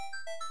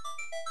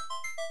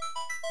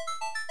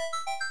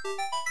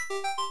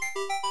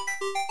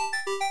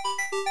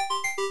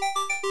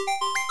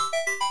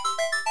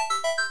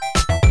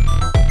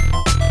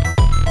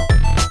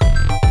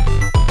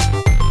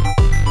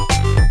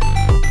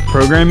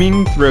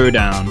Programming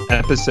Throwdown,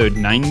 Episode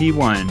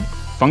 91,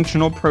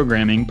 Functional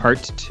Programming,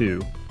 Part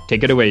 2.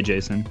 Take it away,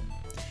 Jason.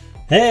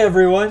 Hey,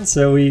 everyone.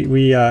 So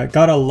we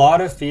got a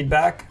lot of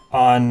feedback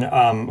on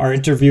our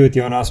interview with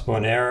Jonas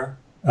Bonner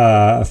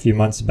a few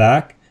months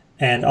back.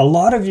 And a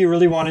lot of you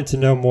really wanted to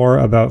know more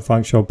about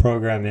functional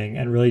programming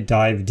and really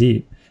dive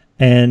deep.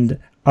 And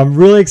I'm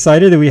really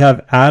excited that we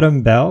have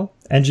Adam Bell,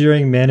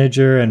 engineering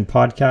manager and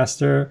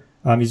podcaster.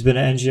 He's been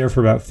an engineer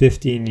for about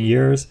 15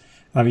 years.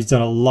 He's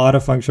done a lot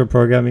of functional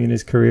programming in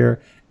his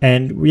career.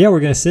 And we're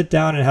going to sit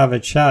down and have a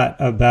chat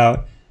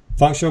about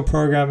functional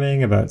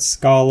programming, about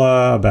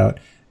Scala, about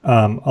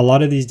a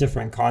lot of these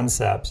different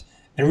concepts,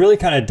 and really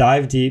kind of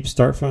dive deep,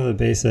 start from the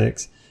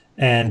basics,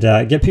 and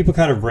get people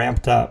kind of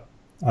ramped up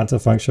onto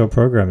functional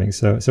programming.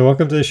 So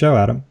welcome to the show,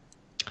 Adam.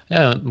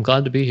 Yeah, I'm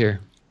glad to be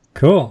here.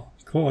 Cool.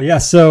 Yeah,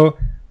 so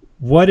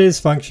what is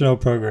functional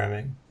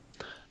programming?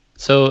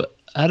 So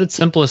at its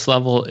simplest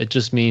level, it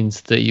just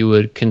means that you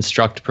would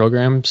construct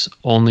programs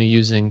only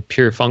using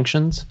pure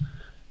functions.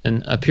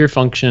 And a pure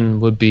function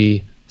would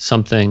be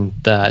something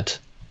that,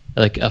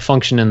 like a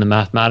function in the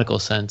mathematical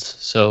sense.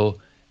 So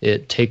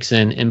it takes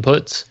in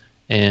inputs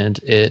and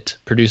it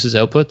produces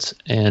outputs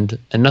and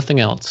nothing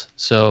else.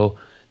 So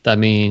that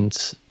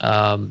means,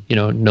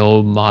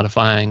 no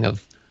modifying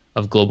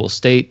of global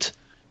state,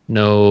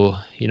 no,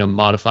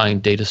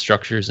 modifying data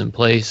structures in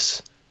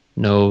place,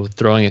 no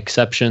throwing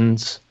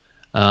exceptions.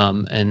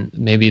 And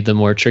maybe the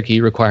more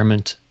tricky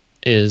requirement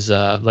is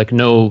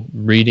no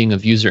reading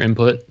of user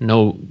input,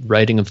 no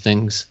writing of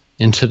things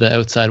into the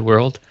outside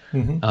world.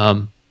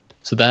 Mm-hmm.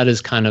 So that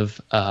is kind of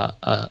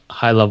a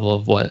high level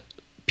of what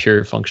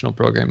pure functional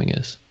programming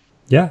is.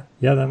 Yeah,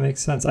 that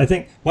makes sense. I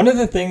think one of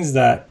the things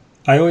that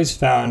I always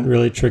found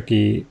really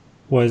tricky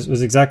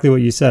was exactly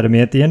what you said. I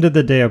mean, at the end of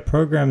the day, a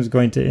program is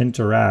going to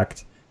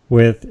interact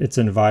with its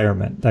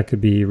environment. That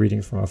could be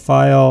reading from a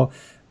file,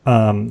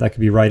 that could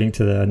be writing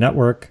to the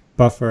network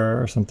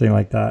buffer or something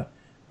like that.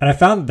 And I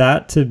found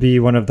that to be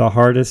one of the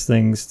hardest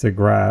things to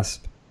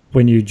grasp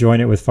when you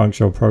join it with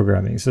functional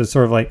programming. So it's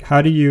sort of like,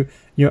 how do you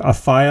a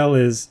file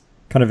is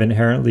kind of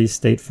inherently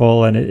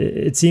stateful, and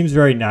it seems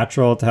very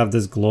natural to have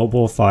this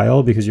global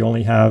file because you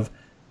only have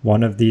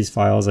one of these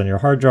files on your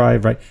hard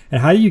drive, right?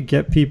 And how do you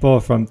get people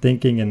from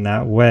thinking in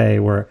that way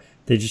where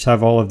they just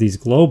have all of these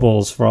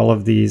globals for all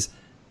of these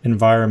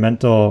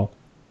environmental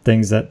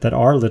things that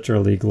are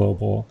literally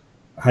global?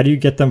 How do you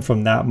get them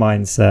from that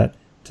mindset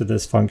to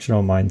this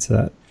functional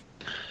mindset?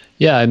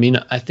 Yeah, I mean,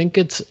 I think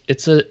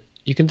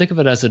you can think of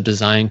it as a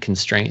design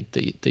constraint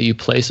that you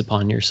place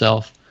upon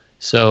yourself.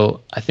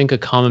 So I think a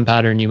common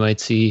pattern you might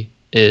see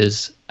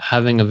is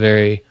having a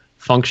very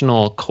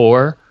functional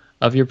core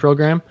of your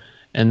program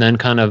and then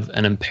kind of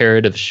an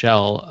imperative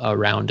shell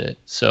around it.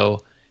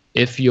 So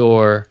if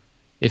you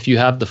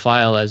have the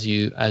file as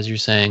you're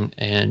saying,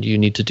 and you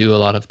need to do a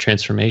lot of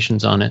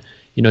transformations on it,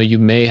 you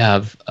may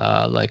have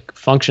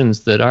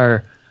functions that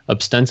are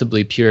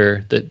ostensibly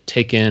pure that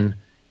take in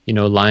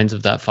lines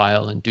of that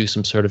file and do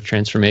some sort of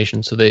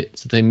transformation. So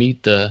they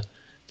meet the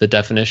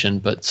definition,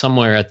 but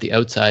somewhere at the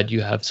outside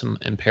you have some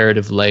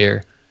imperative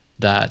layer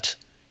that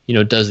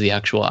does the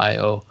actual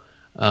I/O.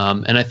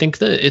 And I think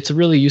that it's a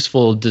really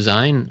useful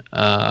design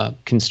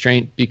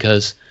constraint,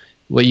 because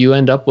what you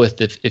end up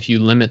with if you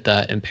limit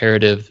that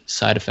imperative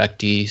side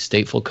effecty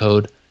stateful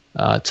code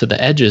to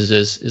the edges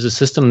is a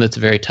system that's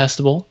very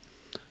testable.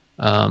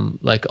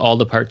 Like all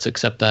the parts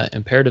except that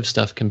imperative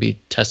stuff can be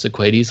tested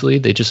quite easily.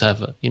 They just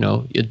have,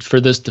 for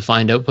this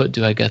defined output,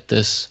 do I get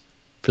this?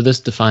 For this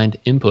defined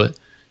input,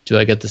 do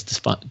I get this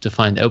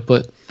defined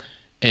output?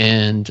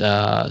 And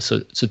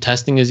so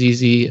testing is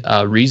easy.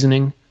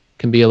 Reasoning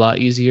can be a lot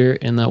easier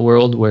in that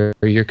world where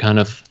you're kind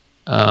of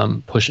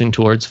pushing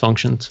towards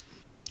functions.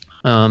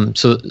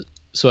 So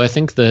I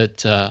think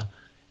that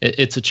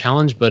it's a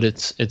challenge, but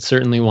it's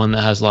certainly one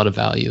that has a lot of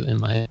value, in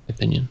my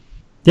opinion.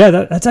 Yeah,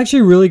 that's actually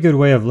a really good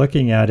way of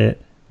looking at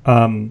it.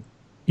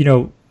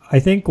 I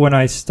think when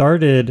I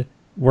started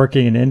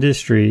working in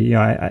industry,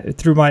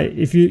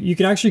 if you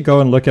can actually go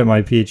and look at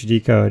my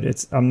PhD code,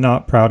 I'm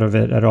not proud of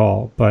it at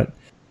all, but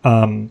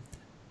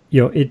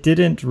it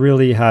didn't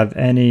really have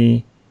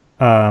any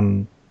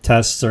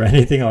tests or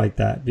anything like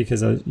that,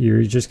 because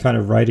you're just kind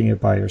of writing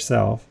it by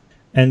yourself.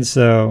 And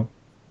so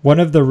one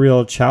of the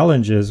real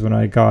challenges when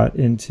I got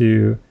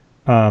into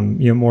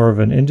more of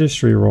an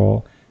industry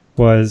role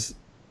was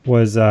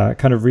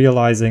kind of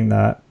realizing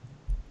that,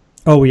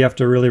 we have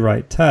to really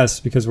write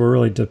tests because we're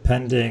really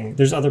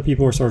there's other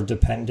people who are sort of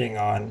depending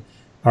on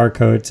our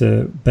code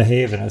to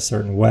behave in a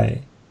certain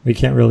way. We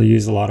can't really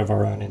use a lot of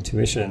our own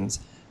intuitions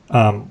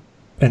and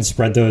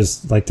spread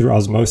those like through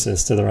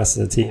osmosis to the rest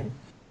of the team.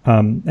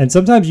 And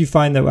sometimes you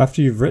find that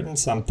after you've written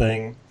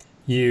something,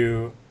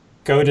 you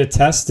go to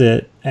test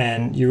it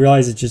and you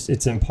realize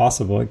it's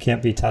impossible. It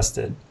can't be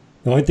tested.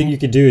 The only thing you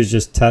could do is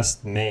just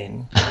test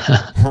main,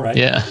 right?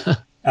 Yeah.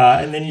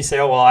 And then you say,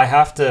 oh, well, I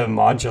have to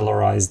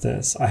modularize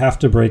this. I have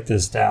to break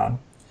this down.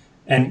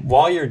 And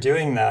while you're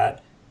doing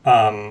that,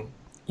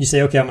 you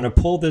say, okay, I'm going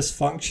to pull this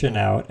function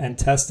out and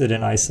test it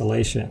in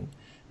isolation.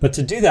 But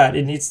to do that,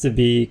 it needs to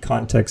be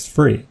context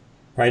free,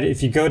 right?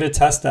 If you go to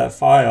test that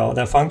file,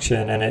 that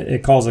function, and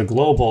it calls a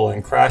global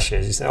and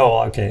crashes, you say,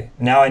 oh, okay,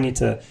 now I need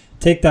to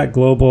take that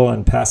global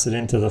and pass it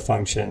into the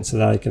function so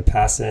that I could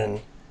pass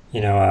in,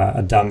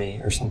 a dummy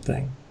or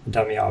something, a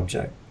dummy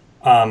object.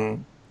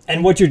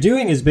 And what you're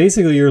doing is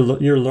basically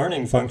you're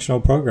learning functional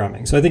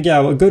programming. So I think,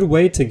 a good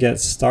way to get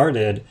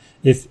started,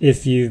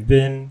 if you've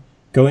been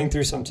going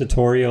through some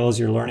tutorials,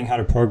 you're learning how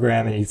to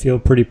program, and you feel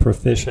pretty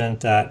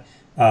proficient at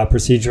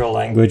procedural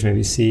language,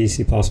 maybe C,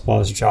 C++,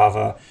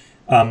 Java.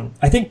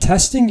 I think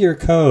testing your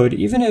code,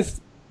 even if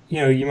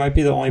you might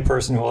be the only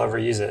person who will ever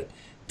use it,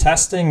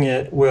 testing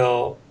it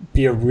will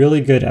be a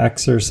really good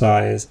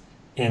exercise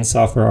in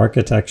software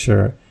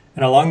architecture.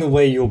 And along the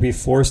way, you'll be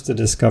forced to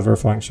discover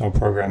functional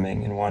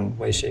programming in one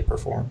way, shape, or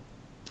form.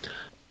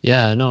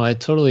 Yeah, no, I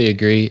totally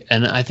agree.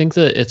 And I think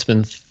that it's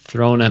been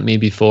thrown at me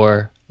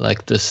before,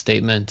 like this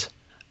statement,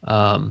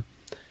 hey,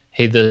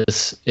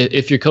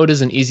 if your code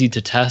isn't easy to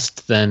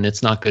test, then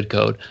it's not good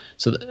code.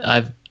 So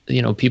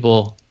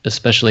people,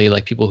 especially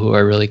like people who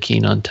are really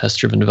keen on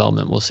test-driven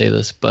development, will say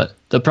this. But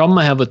the problem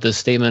I have with this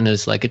statement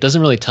is like it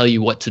doesn't really tell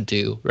you what to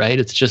do, right?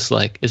 It's just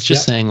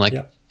saying like,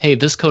 hey,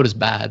 this code is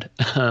bad.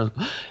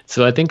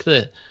 So I think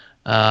that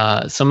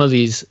some of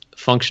these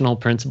functional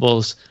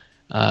principles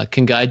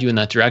can guide you in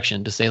that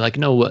direction to say like,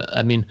 no,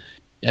 I mean,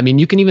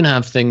 you can even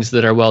have things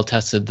that are well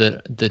tested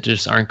that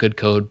just aren't good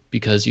code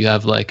because you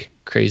have like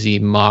crazy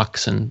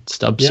mocks and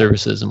stub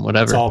services and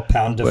whatever. It's all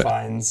pound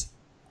defines,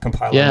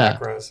 compiler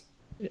macros.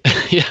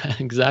 Yeah,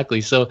 exactly.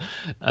 So,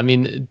 I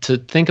mean, to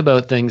think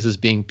about things as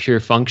being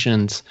pure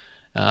functions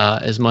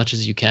as much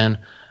as you can,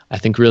 I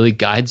think really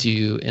guides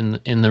you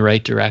in the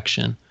right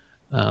direction.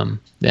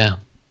 Yeah,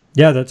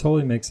 that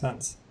totally makes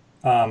sense.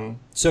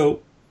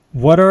 So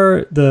what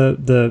are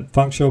the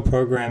functional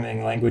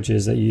programming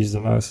languages that you use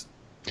the most?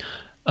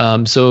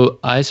 So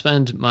I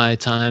spend my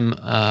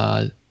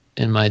time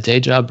in my day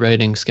job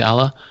writing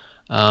Scala,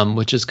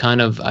 which is kind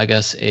of, I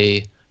guess,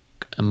 a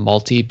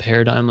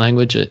multi-paradigm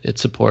language. It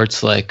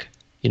supports like,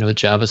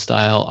 Java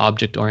style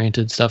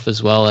object-oriented stuff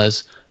as well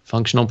as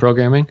functional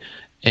programming.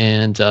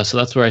 And so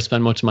that's where I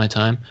spend most of my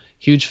time.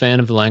 Huge fan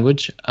of the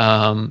language.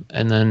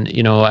 And then,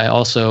 I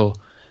also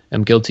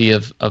am guilty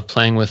of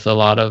playing with a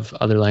lot of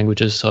other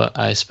languages. So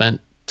I spent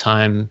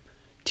time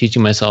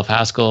teaching myself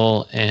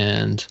Haskell,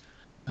 and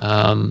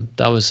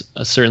that was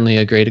certainly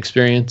a great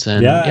experience.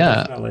 And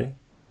definitely.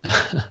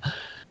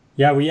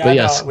 We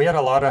had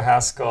a lot of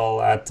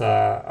Haskell at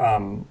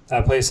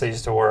a place I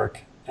used to work,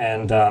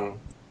 and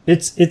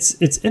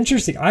it's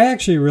interesting. I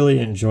actually really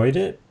enjoyed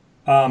it,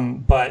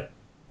 but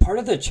part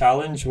of the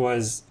challenge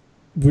was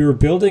we were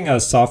building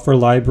a software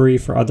library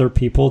for other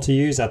people to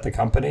use at the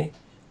company,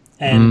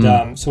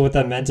 and so what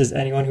that meant is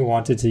anyone who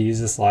wanted to use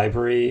this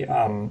library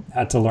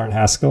had to learn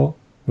Haskell.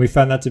 We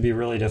found that to be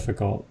really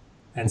difficult,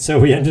 and so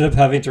we ended up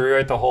having to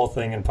rewrite the whole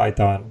thing in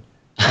Python.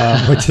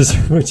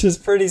 Which is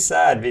pretty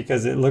sad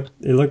because it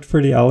looked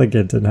pretty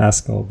elegant in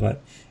Haskell,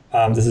 but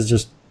this is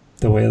just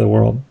the way of the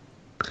world.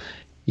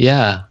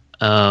 Yeah,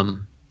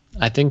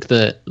 I think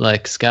that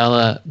like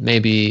Scala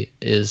maybe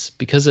is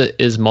because it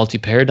is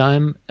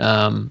multi-paradigm.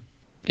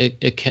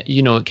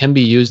 It can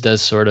be used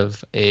as sort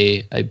of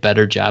a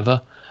better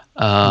Java,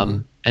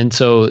 and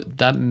so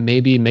that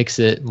maybe makes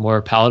it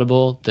more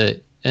palatable.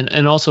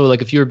 And also,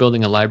 like, if you were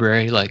building a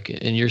library, like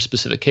in your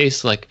specific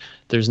case, like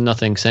there's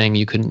nothing saying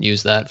you couldn't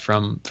use that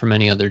from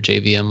any other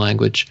JVM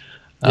language.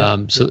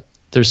 So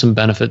there's some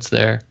benefits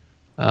there.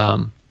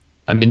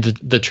 I mean,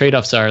 the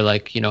trade-offs are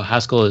like,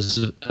 Haskell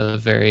is a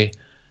very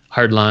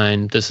hard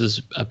line. This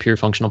is a pure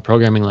functional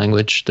programming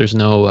language. There's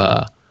no,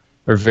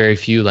 or very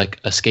few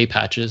like escape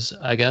hatches,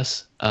 I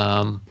guess.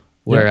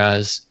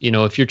 Whereas,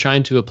 if you're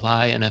trying to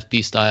apply an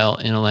FB style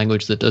in a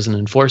language that doesn't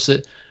enforce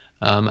it,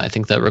 I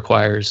think that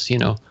requires,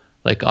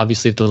 like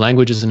obviously if the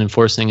language isn't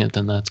enforcing it,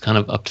 then that's kind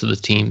of up to the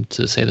team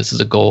to say this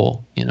is a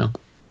goal,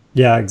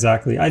 Yeah,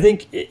 exactly. I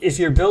think if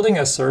you're building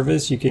a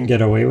service, you can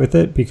get away with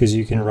it because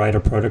you can write a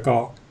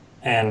protocol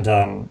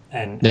but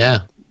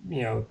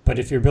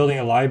if you're building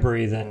a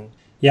library, then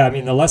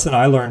the lesson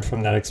I learned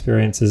from that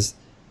experience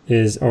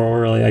is or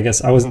really, I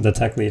guess I wasn't the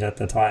tech lead at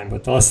the time,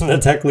 but the lesson the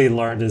tech lead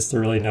learned is to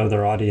really know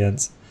their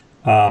audience.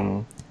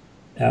 I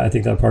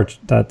think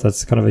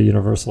that's kind of a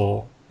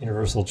universal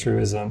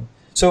truism.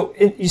 So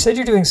you said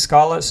you're doing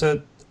Scala.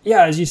 So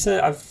as you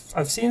said,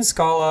 I've seen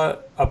Scala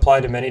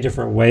applied in many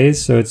different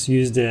ways. So it's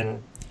used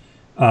in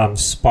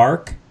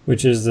Spark,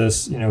 which is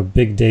this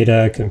big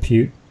data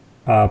compute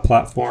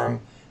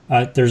platform.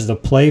 There's the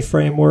Play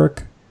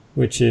framework,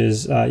 which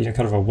is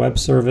kind of a web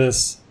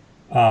service.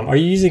 Are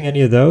you using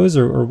any of those,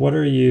 or what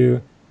are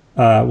you?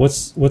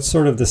 What's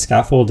sort of the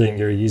scaffolding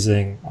you're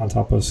using on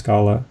top of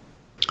Scala?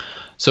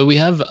 So we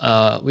have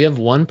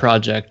one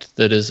project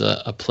that is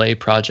a Play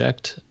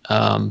project,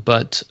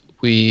 but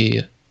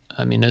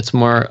it's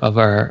more of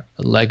our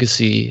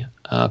legacy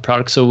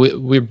products. So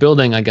we're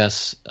building, I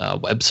guess,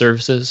 web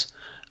services,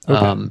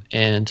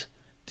 and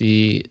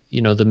the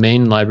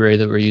main library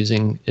that we're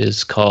using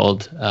is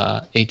called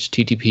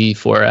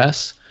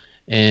HTTP4S,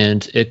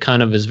 and it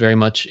kind of is very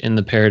much in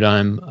the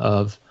paradigm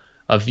of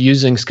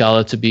using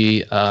Scala to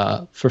be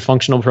for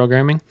functional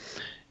programming.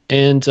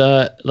 And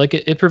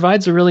it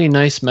provides a really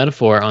nice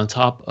metaphor on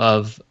top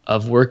of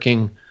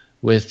working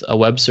with a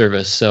web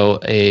service. So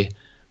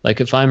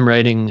if I'm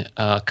writing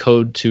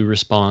code to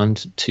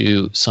respond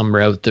to some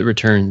route that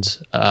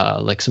returns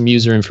some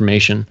user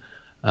information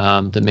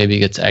that maybe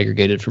gets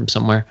aggregated from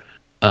somewhere,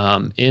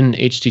 in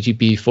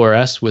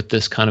HTTP4S with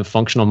this kind of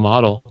functional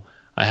model,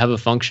 I have a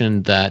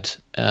function that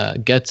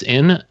gets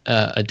in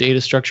a data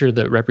structure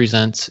that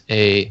represents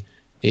a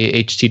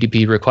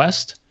HTTP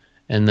request,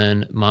 and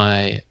then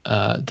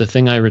the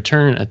thing I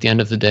return at the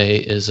end of the day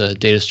is a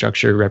data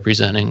structure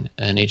representing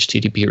an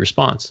HTTP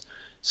response.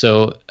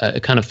 So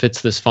it kind of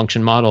fits this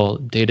function model: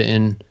 data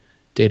in,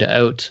 data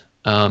out.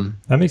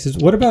 That makes sense.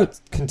 What about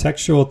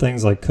contextual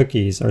things like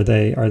cookies? Are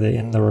they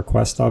in the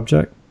request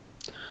object?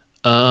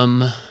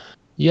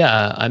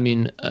 Yeah, I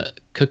mean,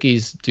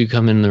 cookies do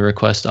come in the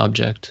request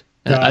object.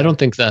 I don't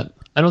think that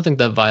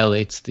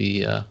violates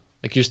the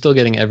you're still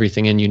getting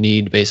everything in you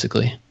need,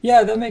 basically.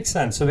 Yeah, that makes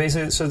sense. So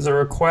basically, the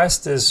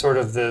request is sort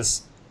of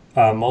this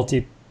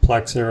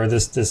multiplexer, or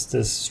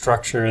this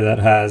structure that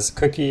has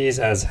cookies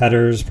as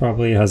headers,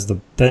 probably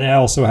then it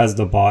also has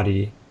the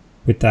body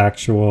with the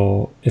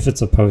actual, if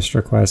it's a post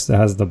request, it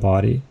has the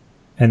body,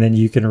 and then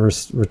you can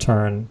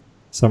return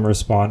some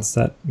response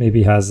that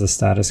maybe has the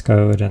status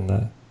code and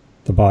the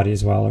body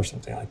as well, or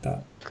something like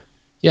that.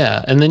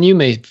 Yeah, and then you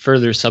may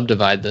further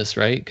subdivide this,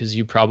 right? Because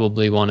you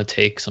probably want to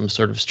take some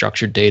sort of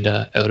structured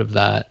data out of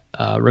that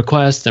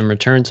request and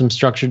return some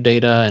structured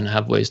data and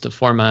have ways to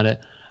format it.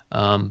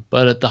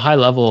 But at the high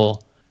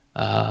level,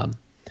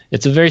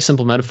 it's a very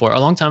simple metaphor. A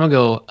long time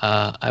ago,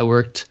 I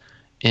worked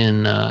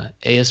in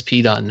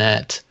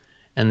ASP.NET,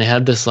 and they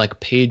had this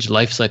page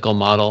lifecycle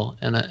model,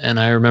 and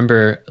I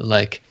remember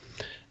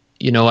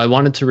I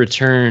wanted to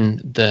return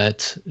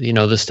that,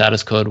 the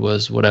status code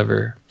was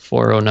whatever,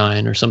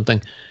 409 or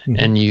something,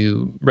 and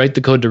you write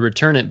the code to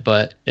return it,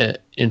 but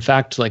in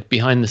fact,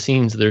 behind the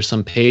scenes, there's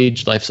some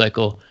page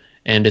lifecycle,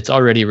 and it's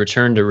already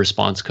returned a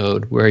response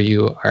code where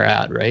you are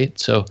at, right?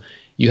 So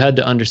you had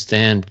to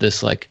understand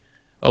this,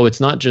 it's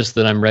not just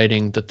that I'm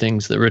writing the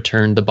things that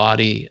return the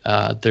body.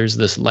 There's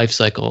this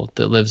lifecycle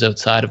that lives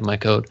outside of my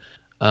code.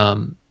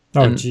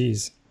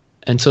 Geez.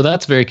 And so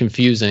that's very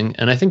confusing.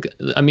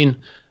 And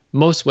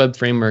most web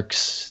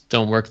frameworks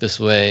don't work this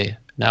way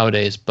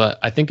nowadays, but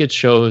I think it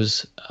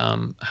shows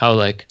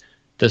how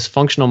this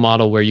functional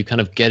model where you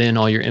kind of get in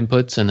all your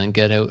inputs and then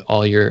get out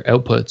all your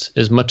outputs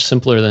is much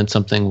simpler than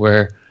something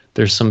where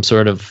there's some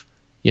sort of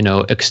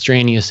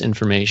extraneous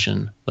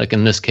information, like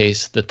in this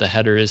case that the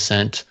header is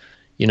sent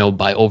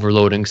by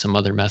overloading some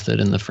other method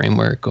in the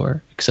framework,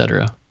 or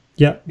etc.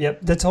 Yep,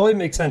 that totally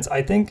makes sense.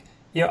 I think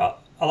a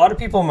lot of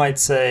people might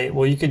say,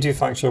 well, you could do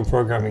functional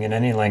programming in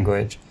any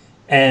language,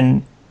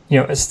 and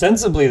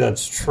ostensibly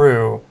that's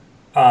true.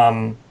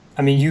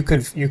 You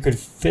could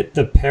fit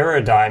the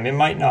paradigm. It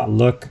might not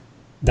look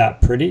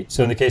that pretty.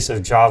 So in the case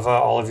of Java,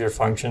 all of your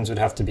functions would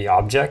have to be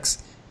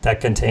objects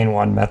that contain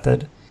one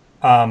method.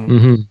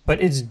 But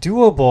it's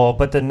doable.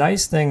 But the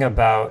nice thing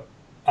about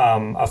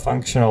a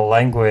functional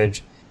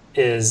language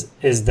is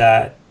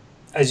that,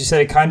 as you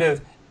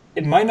said,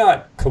 it might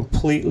not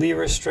completely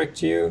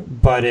restrict you,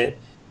 but it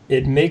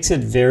makes it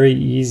very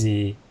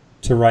easy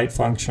to write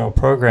functional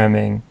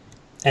programming,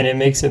 and it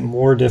makes it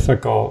more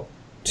difficult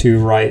to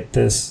write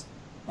this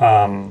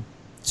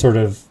sort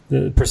of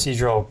the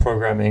procedural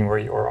programming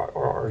where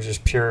or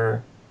just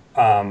pure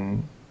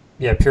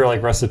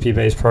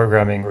recipe-based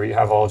programming where you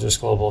have all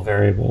just global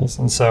variables.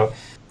 And so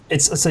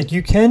it's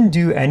you can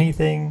do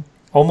anything,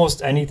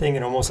 almost anything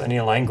in almost any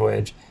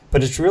language,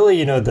 but it's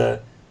really,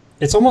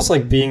 it's almost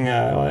like being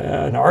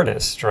an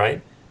artist,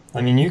 right?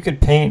 You could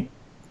paint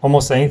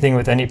almost anything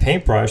with any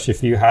paintbrush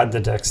if you had the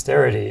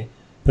dexterity,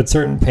 but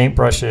certain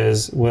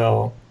paintbrushes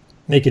will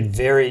make it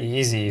very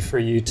easy for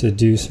you to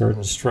do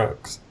certain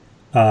strokes.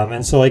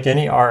 And so like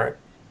any art,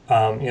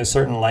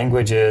 certain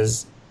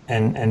languages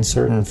and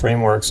certain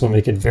frameworks will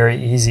make it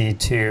very easy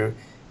to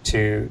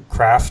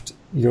craft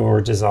your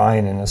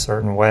design in a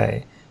certain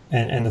way.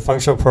 And the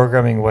functional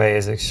programming way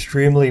is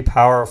extremely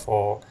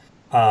powerful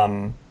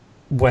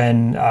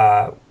when,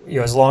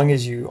 as long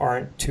as you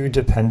aren't too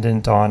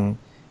dependent on,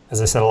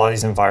 as I said, a lot of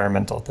these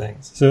environmental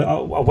things. So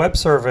a web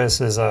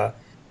service is a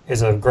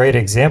great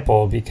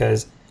example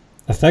because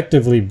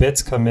effectively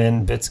bits come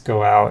in, bits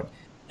go out,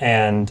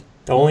 and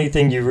the only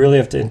thing you really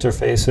have to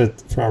interface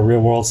with from a real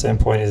world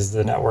standpoint is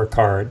the network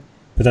card,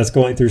 but that's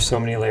going through so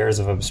many layers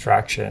of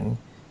abstraction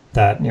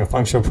that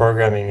functional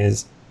programming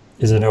is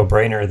a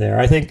no-brainer there.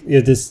 I think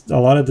a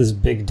lot of this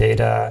big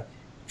data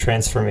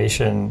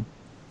transformation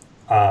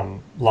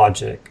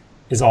logic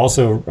is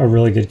also a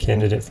really good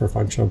candidate for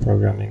functional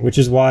programming, which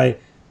is why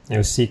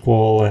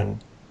SQL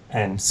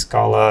and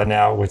Scala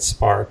now with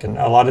Spark and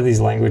a lot of these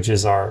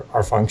languages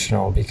are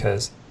functional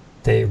because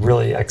they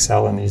really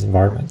excel in these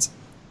environments.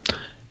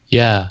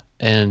 Yeah,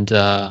 and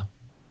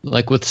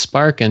like with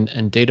Spark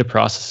and data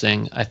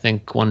processing, I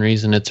think one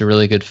reason it's a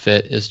really good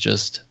fit is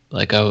just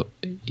like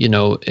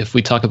if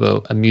we talk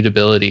about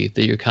immutability,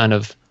 that you're kind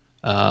of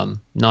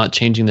not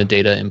changing the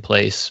data in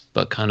place,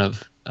 but kind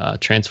of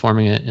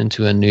transforming it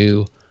into a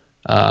new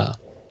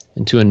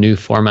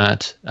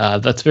format.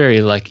 That's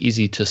very like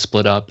easy to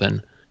split up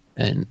and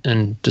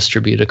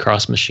distribute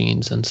across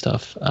machines and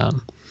stuff.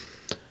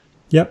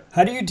 Yep.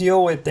 How do you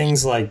deal with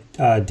things like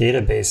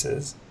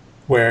databases,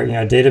 where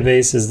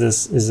database is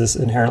this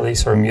inherently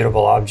sort of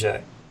mutable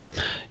object?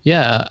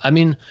 Yeah, I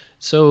mean,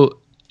 so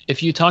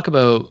if you talk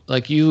about,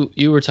 like you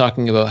were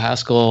talking about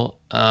Haskell,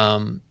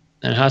 and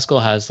Haskell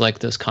has like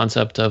this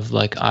concept of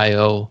like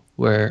IO,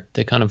 where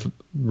they kind of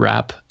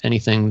wrap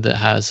anything that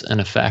has an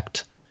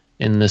effect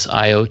in this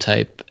IO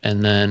type,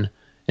 and then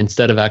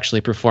instead of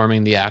actually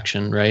performing the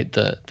action, right,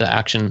 the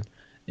action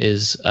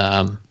is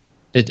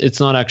it's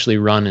not actually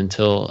run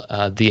until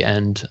the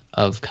end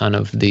of kind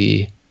of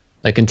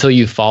until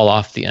you fall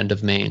off the end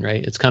of main,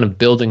 right? It's kind of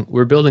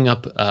we're building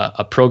up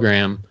a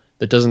program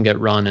that doesn't get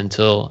run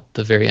until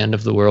the very end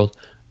of the world.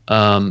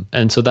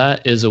 And so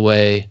that is a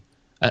way,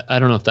 I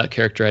don't know if that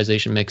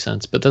characterization makes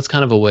sense, but that's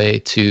kind of a way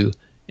to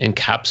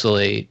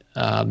encapsulate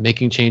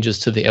making changes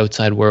to the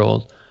outside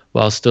world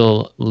while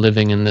still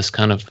living in this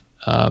kind of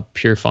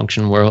pure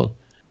function world.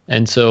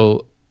 And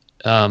so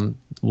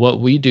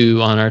what we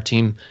do on our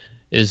team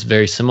is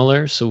very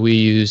similar. So we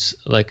use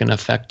like an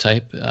effect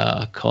type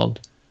called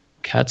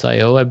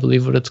CATS.io, I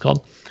believe what it's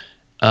called.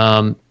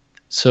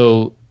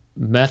 So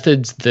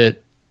methods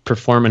that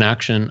perform an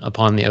action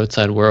upon the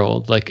outside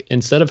world, like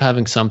instead of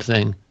having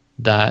something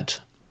that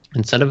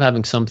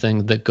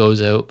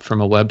goes out from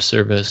a web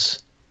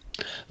service.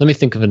 Let me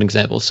think of an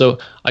example. So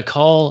I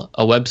call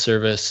a web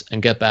service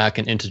and get back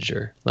an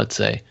integer, let's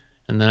say,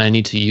 and then I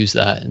need to use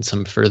that in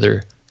some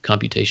further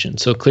computation.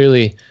 So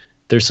clearly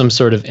there's some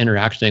sort of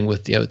interacting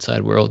with the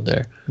outside world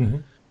there. Mm-hmm.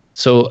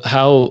 So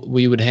how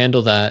we would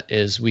handle that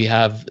is we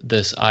have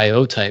this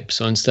IO type.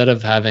 So instead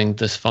of having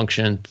this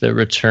function that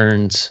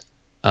returns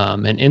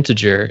an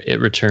integer, it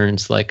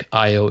returns like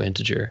IO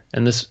integer.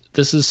 And this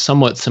is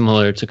somewhat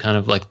similar to kind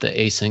of like the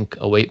async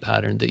await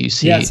pattern that you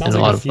see in a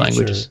lot of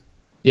languages.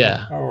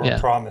 Yeah. Or a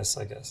promise,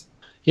 I guess.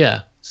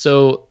 Yeah.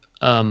 So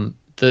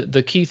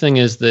the key thing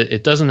is that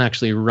it doesn't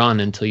actually run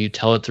until you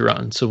tell it to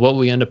run. So what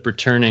we end up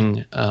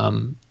returning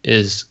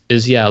is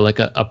like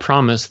a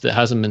promise that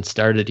hasn't been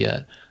started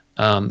yet.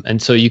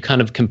 And so you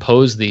kind of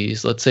compose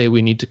these. Let's say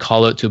we need to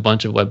call out to a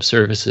bunch of web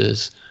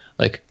services,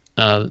 like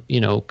get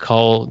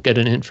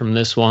an int from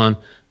this one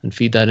and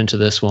feed that into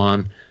this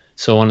one,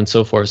 so on and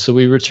so forth. So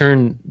we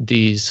return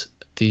these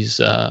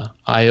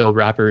IO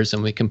wrappers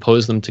and we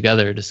compose them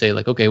together to say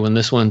like, okay, when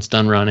this one's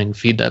done running,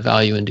 feed that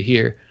value into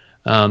here.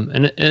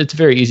 And it's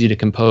very easy to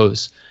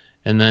compose.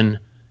 And then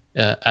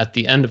at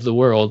the end of the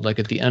world, like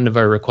at the end of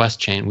our request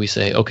chain, we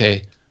say,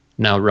 okay,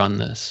 now run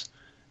this.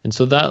 And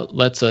so that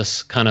lets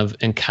us kind of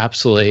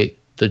encapsulate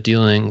the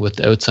dealing with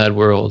the outside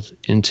world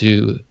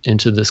into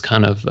this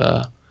kind of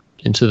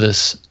into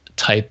this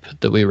type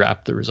that we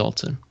wrap the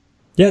results in.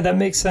 Yeah, that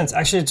makes sense.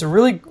 Actually,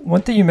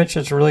 one thing you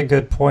mentioned, it's a really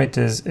good point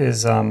is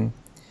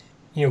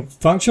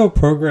functional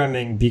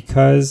programming,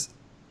 because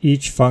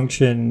each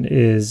function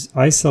is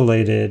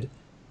isolated,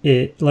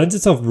 it lends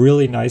itself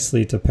really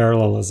nicely to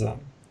parallelism.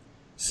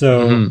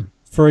 So,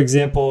 for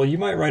example, you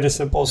might write a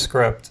simple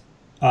script.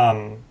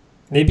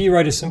 Maybe you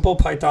write a simple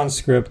Python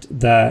script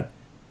that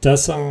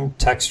does some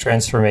text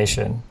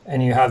transformation,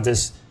 and you have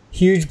this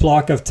huge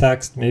block of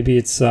text. Maybe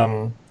it's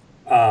some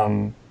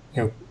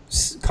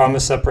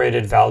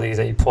comma-separated value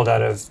that you pulled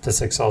out of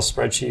this Excel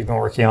spreadsheet you've been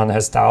working on that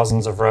has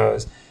thousands of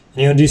rows.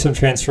 And you want to do some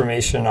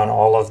transformation on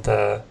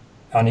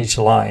on each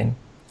line.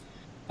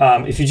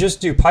 If you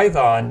just do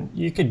Python,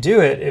 you could do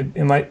it.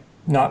 It might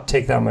not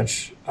take that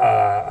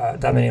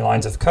many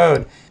lines of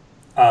code.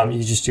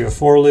 You just do a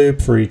for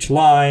loop for each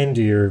line,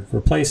 do your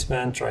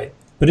replacement, right?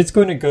 But it's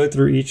going to go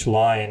through each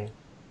line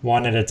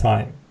one at a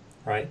time,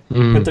 right?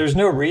 But there's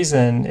no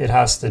reason it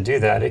has to do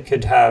that.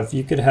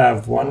 You could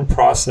have one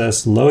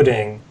process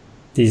loading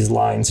these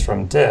lines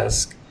from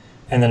disk,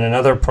 and then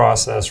another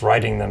process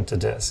writing them to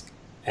disk,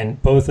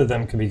 and both of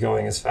them can be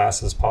going as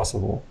fast as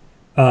possible.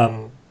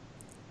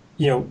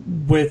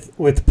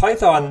 With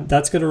Python,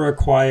 that's going to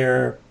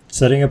require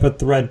setting up a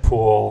thread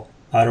pool.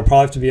 It'll probably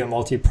have to be a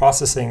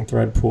multi-processing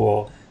thread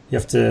pool. You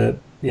have to,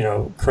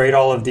 create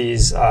all of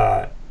these,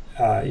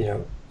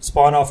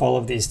 spawn off all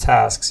of these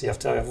tasks. You have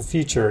to have a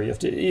feature. You have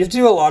to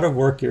do a lot of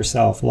work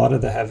yourself, a lot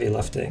of the heavy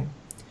lifting.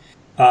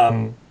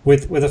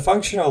 With a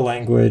functional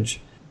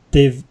language,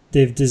 they've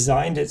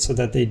designed it so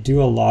that they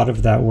do a lot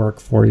of that work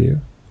for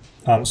you.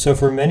 So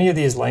for many of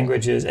these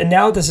languages, and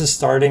now this is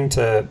starting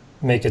to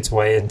make its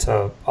way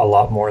into a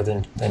lot more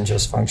than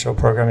just functional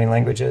programming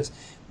languages.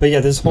 But yeah,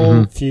 this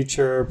whole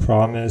future,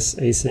 promise,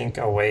 async,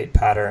 await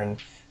pattern,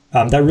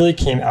 that really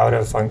came out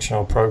of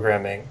functional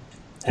programming.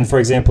 And for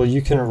example,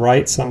 you can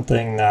write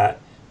something that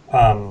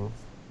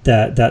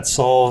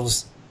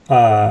solves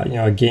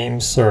a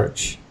game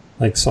search,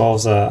 like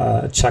solves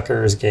a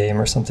checkers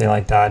game or something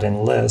like that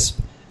in Lisp,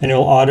 and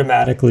it'll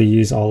automatically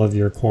use all of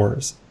your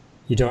cores.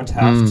 You don't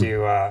have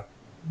to,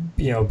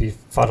 be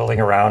fuddling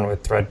around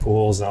with thread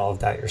pools and all of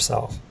that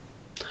yourself.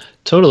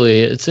 Totally.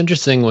 It's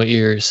interesting what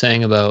you're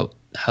saying about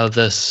how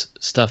this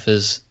stuff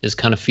is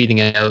kind of feeding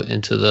out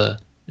into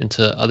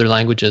other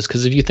languages.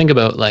 Because if you think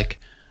about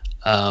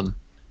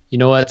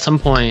at some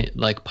point,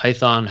 like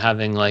Python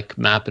having like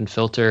map and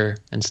filter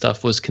and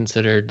stuff was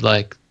considered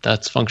like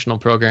that's functional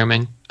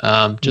programming,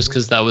 just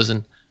because that was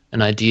an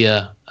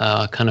idea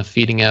kind of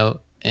feeding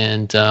out.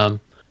 And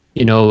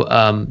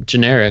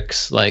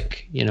generics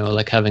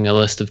like having a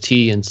list of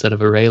T instead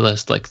of array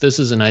list, like this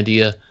is an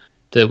idea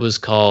that was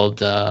called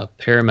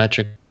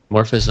parametric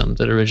morphism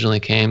that originally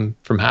came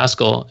from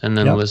Haskell and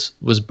then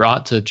was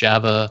brought to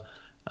Java,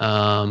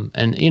 and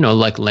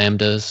like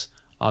lambdas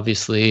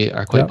obviously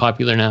are quite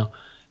popular now.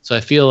 So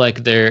I feel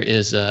like there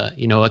is a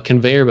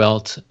conveyor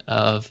belt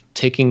of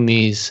taking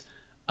these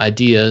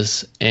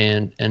ideas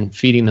and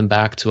feeding them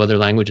back to other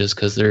languages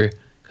because there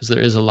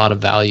is a lot of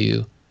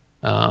value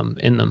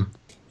in them.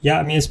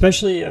 Yeah,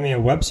 especially a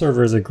web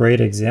server is a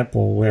great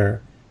example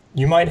where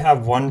you might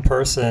have one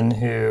person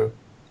who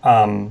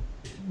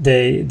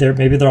maybe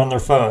they're on their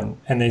phone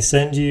and they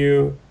send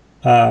you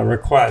a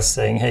request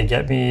saying, hey,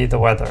 get me the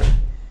weather.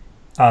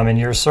 And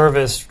your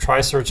service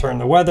tries to return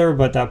the weather,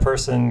 but that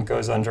person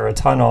goes under a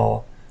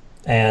tunnel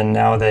and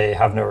now they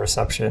have no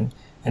reception.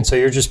 And so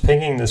you're just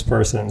pinging this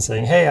person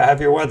saying, hey, I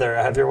have your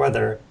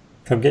weather,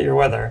 come get your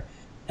weather.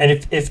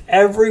 And if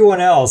everyone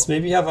else,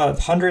 maybe you have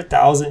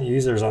 100,000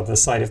 users on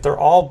this site, if they're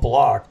all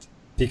blocked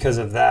because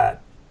of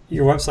that,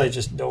 your website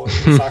it's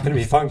not going to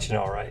be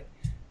functional, right?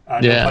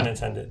 No pun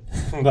intended.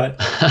 But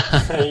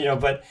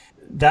but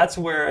that's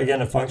where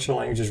again a functional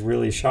languages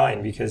really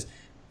shine, because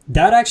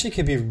that actually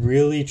could be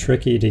really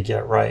tricky to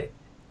get right.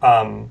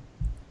 Even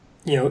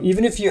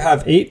if you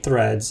have 8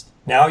 threads,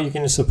 now you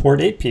can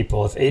support 8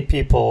 people. If 8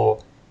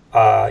 people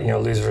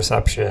lose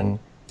reception,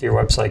 your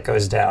website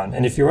goes down.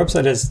 And if your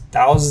website has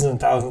thousands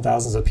and thousands and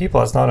thousands of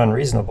people, it's not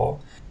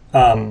unreasonable.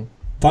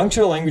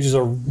 Functional languages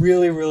are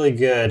really, really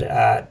good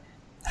at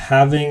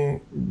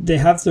they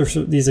have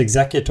these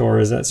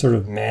executors that sort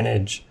of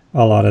manage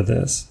a lot of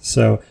this.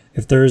 So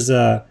if there's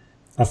a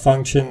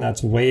function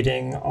that's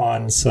waiting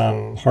on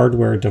some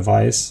hardware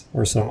device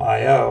or some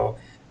I/O,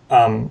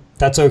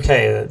 that's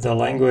okay. The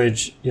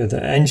language,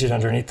 the engine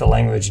underneath the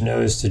language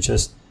knows to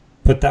just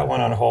put that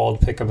one on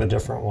hold, pick up a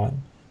different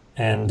one.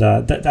 And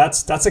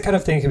that's the kind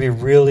of thing that can be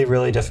really,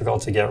 really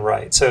difficult to get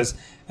right. So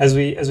as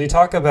we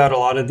talk about a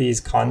lot of these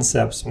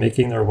concepts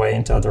making their way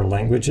into other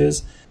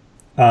languages,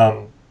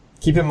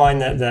 keep in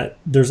mind that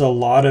there's a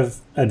lot of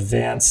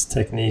advanced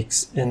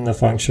techniques in the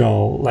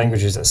functional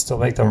languages that still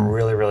make them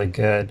really, really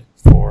good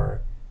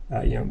for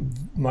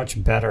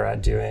much better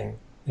at doing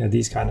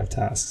these kind of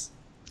tasks.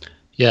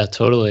 Yeah,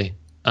 totally.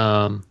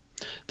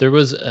 There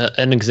was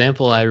an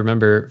example I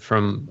remember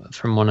from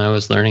when I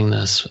was learning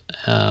this.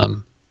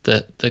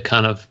 That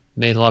kind of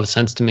made a lot of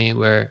sense to me,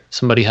 where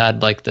somebody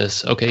had like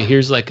this, okay,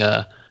 here's like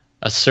a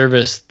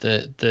service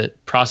that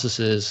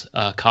processes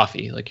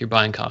coffee, like you're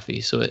buying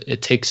coffee. So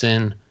it takes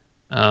in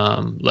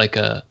like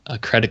a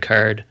credit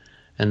card,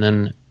 and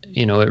then,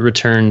 it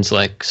returns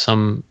like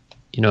something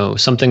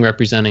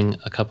representing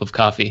a cup of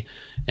coffee.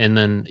 And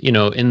then,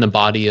 in the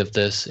body of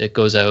this, it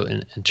goes out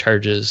and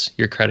charges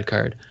your credit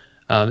card.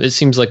 It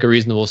seems like a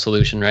reasonable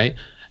solution, right?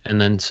 And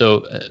then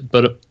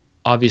but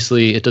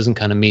obviously it doesn't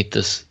kind of meet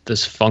this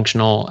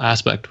functional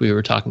aspect we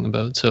were talking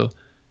about. So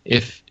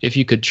if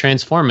you could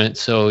transform it,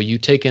 so you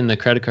take in the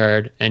credit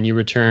card and you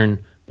return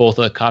both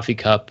a coffee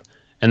cup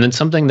and then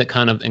something that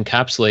kind of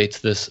encapsulates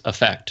this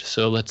effect.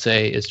 So let's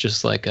say it's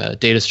just like a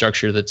data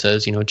structure that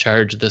says,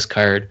 charge this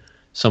card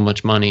so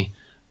much money.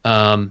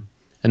 And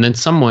then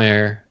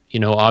somewhere,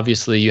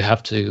 obviously you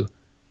have to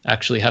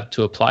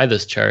apply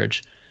this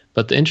charge.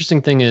 But the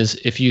interesting thing is,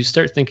 if you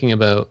start thinking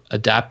about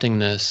adapting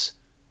this,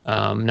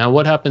 now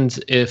what happens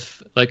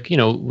if,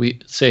 we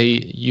say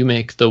you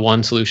make the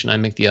one solution, I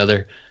make the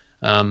other,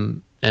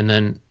 and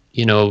then,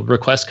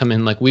 requests come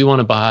in, like we want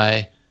to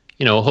buy,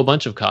 a whole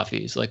bunch of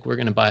coffees, like we're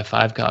going to buy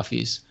 5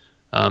 coffees.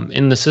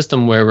 In the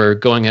system where we're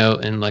going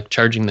out and like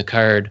charging the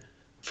card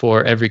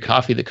for every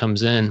coffee that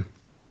comes in,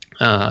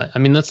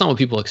 that's not what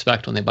people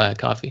expect when they buy a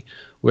coffee.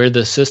 Where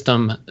the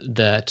system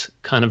that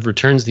kind of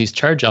returns these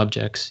charge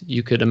objects,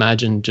 you could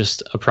imagine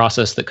just a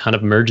process that kind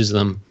of merges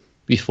them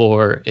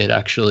before it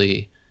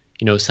actually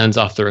sends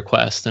off the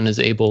request and is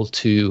able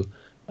to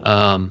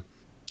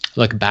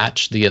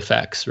batch the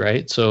effects,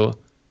 right? So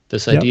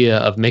this idea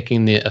of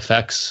making the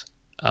effects,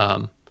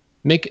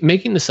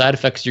 making the side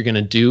effects you're going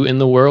to do in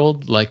the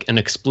world like an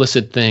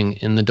explicit thing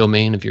in the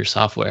domain of your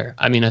software.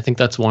 I think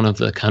that's one of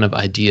the kind of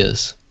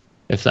ideas,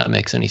 if that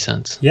makes any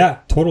sense. Yeah,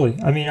 totally.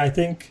 I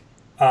think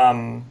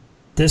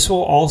this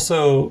will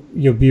also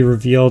be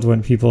revealed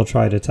when people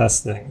try to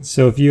test things.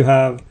 So if you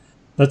have,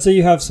 let's say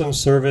you have some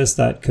service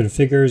that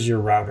configures your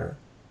router,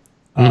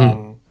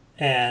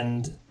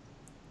 and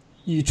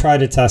you try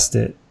to test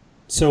it.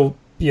 So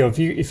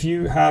if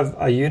you have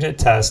a unit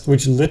test,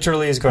 which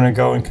literally is going to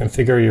go and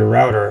configure your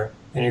router,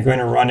 and you're going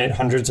to run it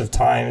hundreds of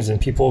times,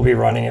 and people will be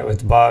running it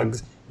with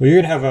bugs, well,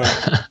 you're going to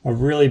have a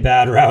really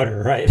bad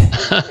router, right?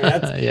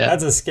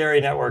 That's a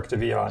scary network to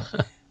be on.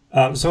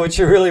 So what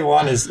you really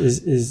want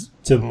is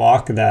to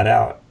mock that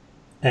out,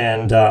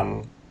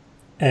 and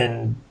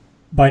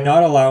by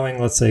not allowing,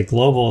 let's say,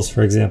 globals,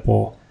 for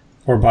example,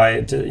 or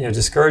by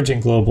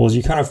discouraging globals,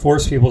 you kind of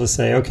force people to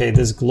say, okay,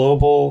 this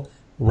global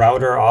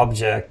router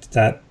object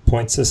that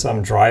points to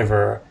some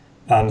driver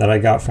that I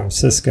got from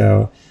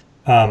Cisco,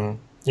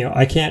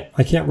 I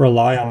can't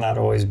rely on that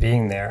always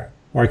being there,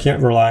 or I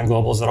can't rely on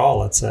globals at all,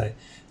 let's say.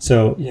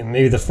 So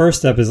maybe the first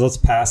step is let's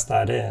pass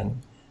that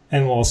in.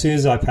 And well, as soon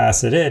as I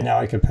pass it in, now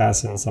I could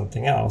pass in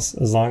something else,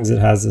 as long as it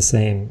has the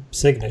same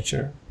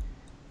signature.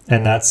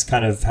 And that's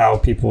kind of how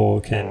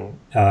people can,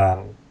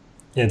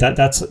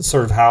 that's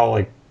sort of how,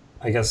 like,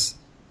 I guess,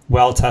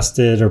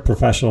 well-tested or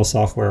professional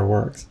software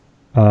works.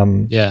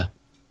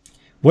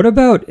 What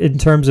about in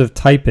terms of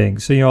typing?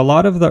 So, a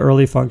lot of the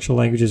early functional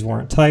languages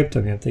weren't typed.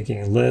 I mean, I'm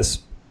thinking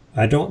Lisp.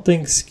 I don't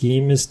think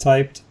Scheme is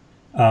typed.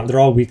 They're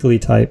all weakly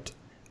typed.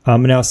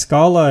 Now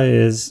Scala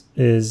is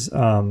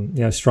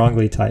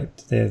strongly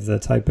typed. They have the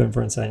type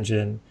inference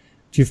engine.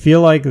 Do you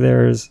feel like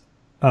there's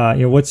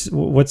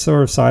what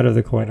sort of side of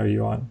the coin are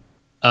you on?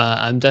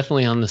 I'm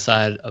definitely on the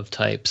side of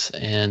types,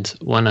 and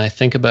when I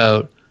think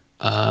about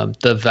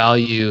the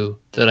value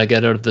that I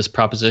get out of this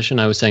proposition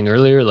I was saying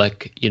earlier,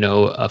 like,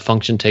 a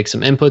function takes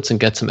some inputs and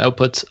gets some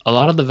outputs. A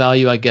lot of the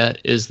value I get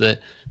is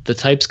that the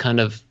types kind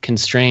of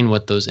constrain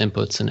what those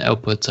inputs and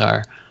outputs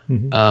are.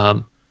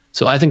 Mm-hmm.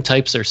 So I think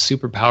types are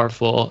super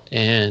powerful,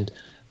 and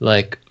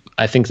like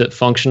I think that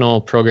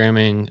functional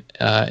programming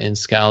in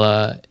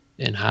Scala,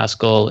 in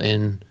Haskell,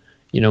 in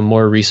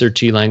more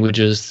researchy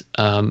languages,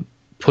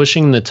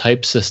 pushing the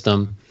type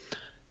system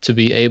to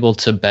be able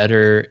to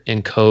better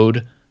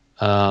encode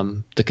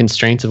the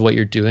constraints of what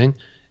you're doing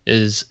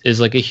is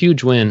like a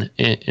huge win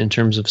in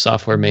terms of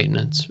software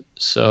maintenance.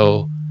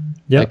 So,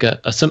 like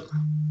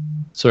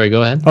sorry,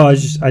 go ahead. Oh,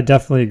 I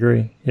definitely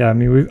agree. Yeah, I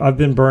mean, I've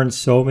been burned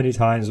so many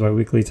times by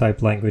weakly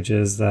typed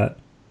languages that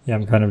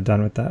I'm kind of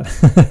done with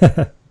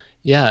that.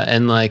 Yeah,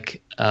 and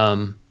like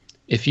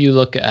if you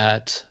look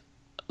at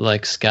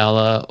like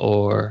Scala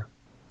or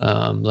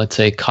let's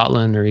say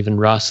Kotlin or even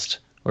Rust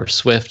or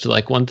Swift,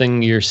 like one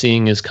thing you're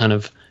seeing is kind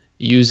of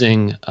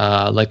using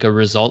like a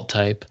result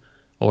type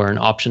or an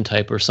option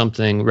type or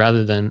something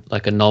rather than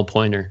like a null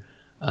pointer.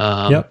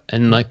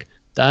 And like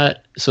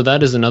that, so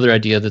that is another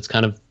idea that's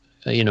kind of,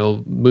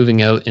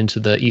 moving out into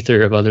the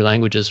ether of other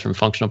languages from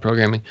functional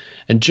programming.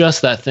 And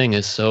just that thing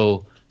is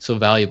so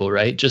valuable,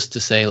 right? Just to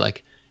say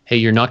like, hey,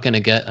 you're not going to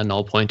get a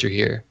null pointer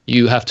here.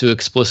 You have to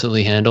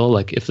explicitly handle,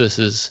 like if this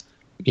is,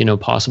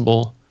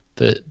 possible,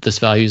 that this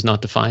value is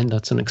not defined,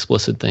 that's an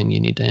explicit thing you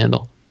need to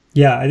handle.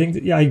 Yeah, I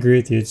think I agree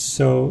with you. It's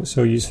so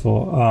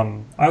useful.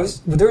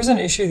 There was an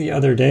issue the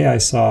other day I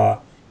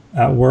saw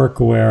at work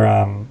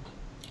where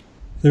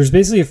there's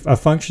basically a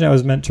function that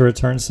was meant to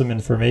return some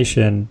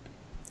information,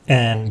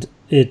 and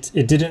it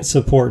didn't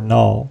support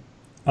null,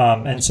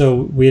 and so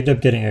we ended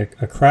up getting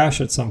a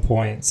crash at some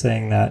point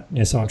saying that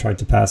someone tried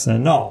to pass in a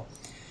null,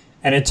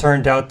 and it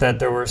turned out that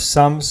there were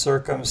some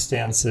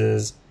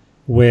circumstances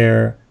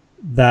where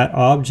that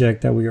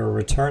object that we were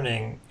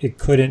returning, it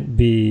couldn't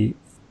be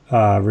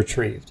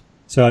retrieved.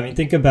 So I mean,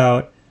 think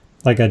about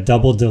like a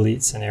double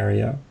delete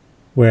scenario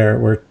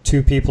where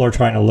two people are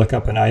trying to look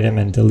up an item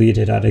and delete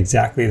it at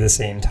exactly the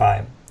same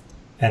time,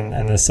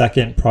 and the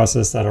second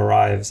process that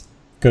arrives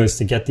goes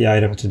to get the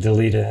item to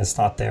delete it and it's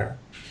not there,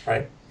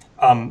 right?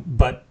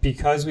 But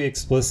because we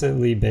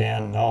explicitly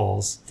ban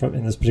nulls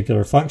in this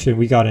particular function,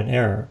 we got an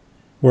error.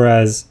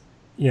 Whereas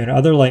in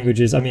other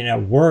languages, I mean,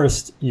 at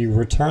worst, you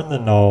return the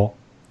null,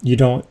 you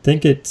don't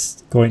think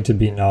it's going to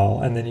be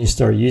null, and then you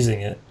start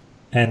using it.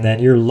 And then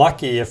you're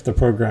lucky if the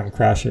program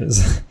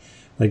crashes,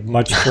 like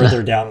much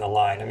further down the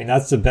line. I mean,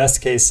 that's the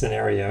best case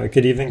scenario. It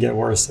could even get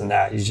worse than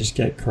that. You just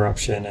get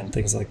corruption and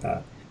things like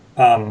that.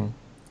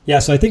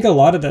 So I think a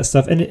lot of that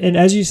stuff, and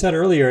as you said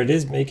earlier, it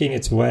is making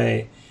its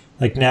way.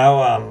 Like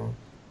now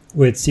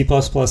with C++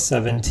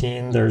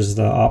 17, there's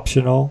the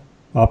optional.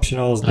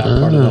 Optional is now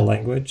part of the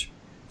language.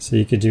 So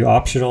you could do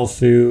optional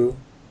foo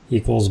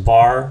equals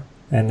bar,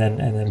 and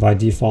then by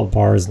default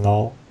bar is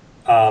null.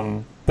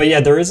 But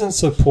yeah, there isn't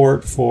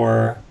support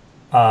for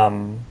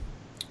yet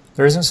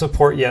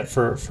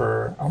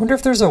for I wonder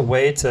if there's a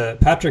way to,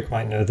 Patrick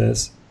might know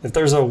this, if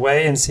there's a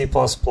way in C++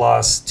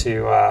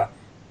 to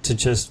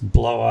just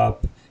blow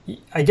up.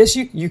 I guess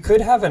you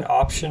could have an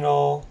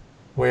optional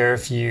where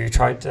if you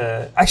tried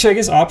to, actually I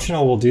guess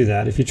optional will do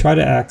that. If you try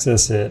to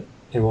access it,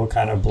 it will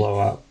kind of blow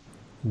up.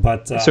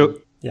 But So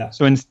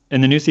in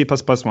the new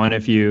C++1,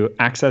 if you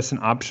access an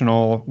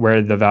optional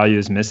where the value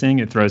is missing,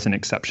 it throws an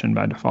exception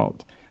by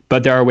default.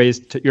 But there are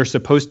ways you're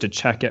supposed to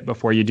check it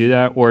before you do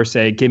that, or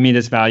say, give me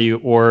this value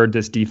or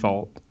this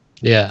default.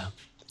 Yeah.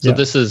 So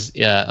this is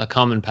a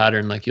common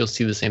pattern. Like you'll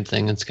see the same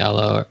thing in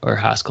Scala or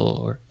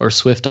Haskell or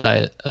Swift,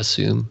 I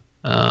assume.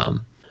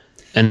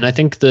 And I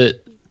think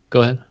that,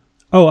 go ahead.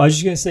 Oh, I was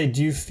just gonna say,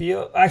 do you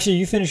feel? Actually,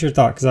 you finish your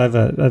thought because I have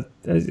a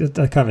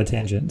kind of a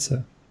tangent.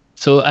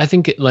 So I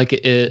think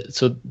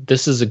so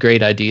this is a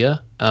great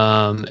idea,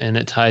 and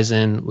it ties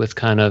in with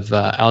kind of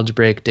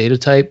algebraic data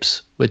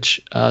types,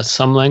 which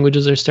some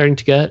languages are starting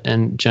to get,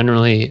 and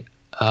generally,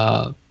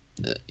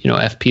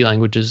 FP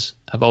languages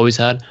have always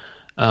had.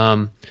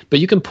 But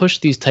you can push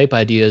these type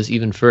ideas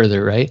even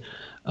further, right?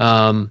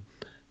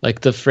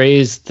 Like the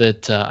phrase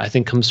that I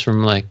think comes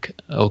from like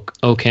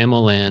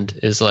OCaml land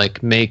is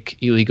like make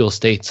illegal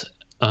states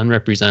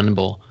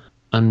unrepresentable.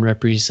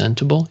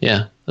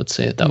 Yeah, let's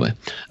say it that way.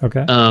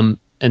 Okay.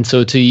 And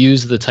so to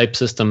use the type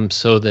system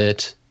so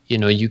that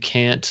you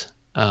can't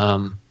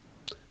that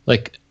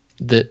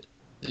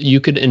you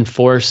could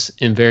enforce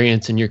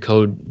invariance in your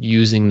code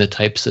using the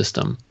type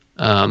system,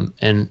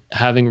 and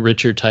having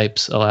richer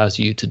types allows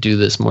you to do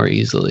this more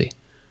easily.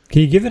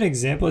 Can you give an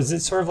example? Is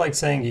it sort of like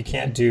saying you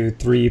can't do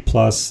 3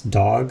 plus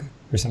dog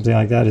or something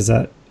like that? Is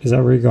that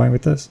where you're going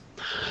with this?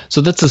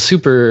 So that's a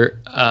super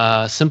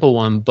simple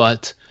one,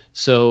 but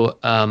so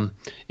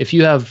if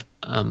you have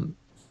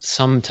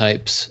some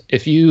types,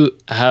 if you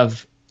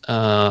have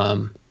a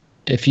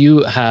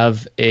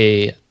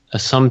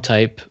sum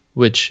type,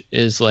 which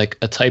is like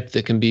a type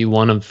that can be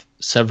one of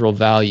several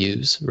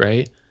values,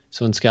 right?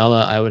 So in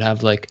Scala, I would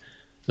have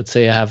let's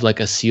say I have like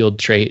a sealed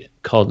trait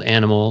called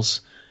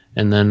animals,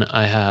 and then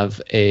I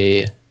have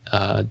a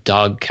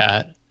dog,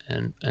 cat,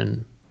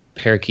 and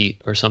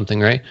parakeet or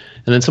something, right?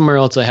 And then somewhere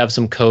else I have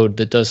some code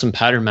that does some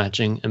pattern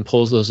matching and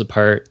pulls those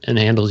apart and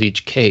handles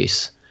each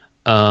case.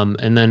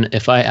 And then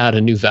if I add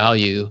a new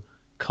value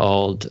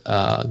called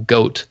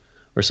goat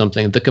or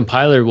something, the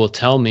compiler will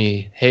tell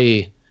me,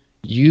 hey,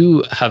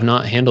 you have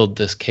not handled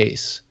this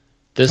case.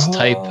 This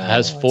type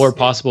has 4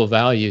 possible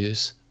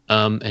values,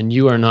 and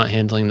you are not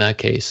handling that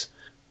case.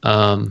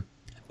 I've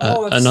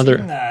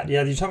seen that.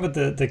 Yeah, you're talking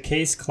about the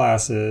case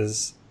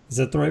classes. Is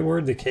that the right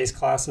word? The case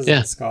classes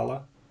in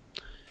Scala?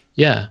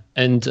 Yeah,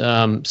 and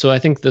so I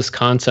think this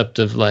concept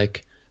of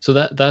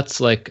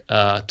that's like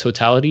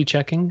totality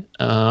checking,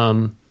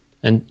 and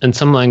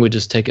some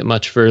languages take it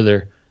much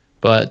further.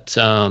 But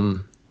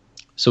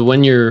so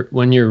when you're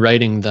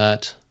writing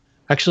that,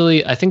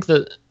 actually, I think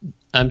that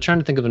I'm trying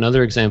to think of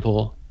another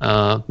example.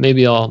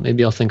 Maybe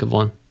I'll think of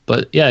one.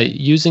 But yeah,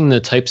 using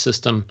the type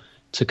system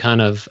to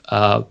kind of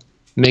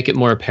make it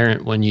more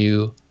apparent when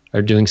you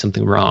are doing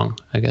something wrong,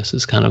 I guess,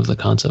 is kind of the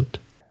concept.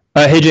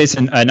 Hey,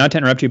 Jason, not to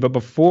interrupt you, but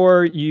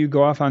before you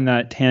go off on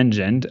that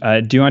tangent,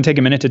 do you want to take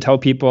a minute to tell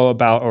people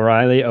about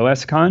O'Reilly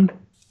OSCon?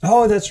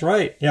 Oh, that's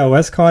right. Yeah,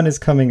 OSCon is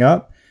coming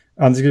up.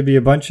 There's going to be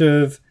a bunch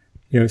of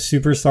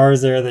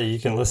superstars there that you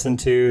can listen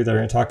to. They're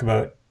going to talk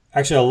about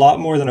actually a lot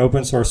more than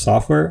open source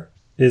software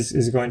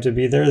is going to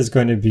be there. There's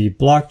going to be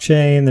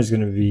blockchain. There's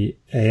going to be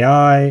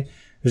AI.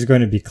 There's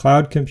going to be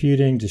cloud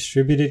computing,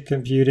 distributed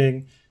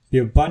computing. Be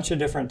a bunch of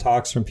different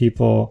talks from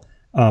people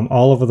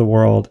all over the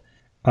world.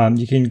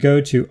 You can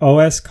go to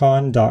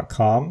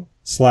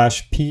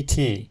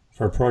oscon.com/PT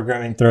for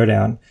Programming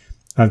Throwdown.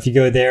 If you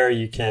go there,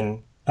 you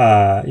can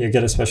you'll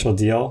get a special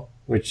deal,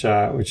 which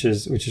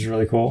is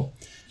really cool.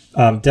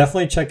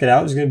 Definitely check it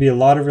out. There's going to be a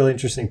lot of really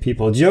interesting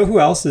people. Do you know who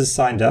else is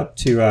signed up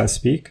to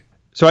speak?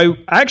 So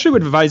I actually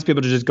would advise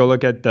people to just go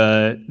look at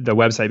the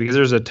website because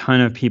there's a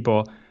ton of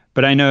people.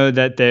 But I know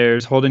that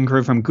there's Holden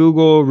Crew from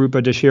Google,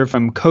 Rupa Dashir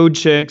from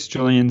CodeChicks,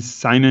 Julian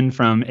Simon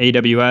from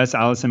AWS,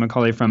 Allison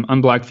Macaulay from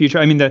Unblocked Future.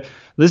 I mean, the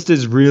list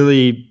is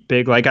really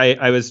big. Like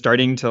I was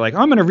starting to I'm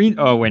going to read.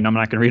 Oh, wait, no, I'm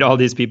not going to read all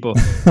these people.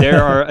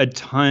 There are a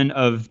ton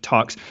of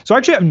talks. So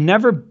actually, I've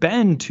never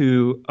been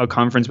to a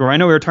conference where I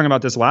know we were talking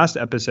about this last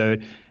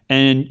episode.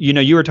 And,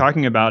 you were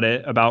talking about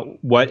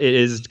what it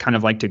is kind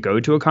of like to go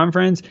to a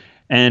conference.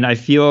 And I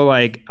feel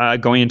like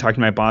going and talking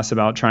to my boss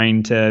about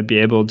trying to be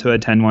able to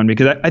attend one,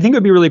 because I think it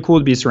would be really cool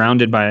to be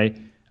surrounded by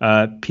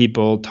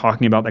people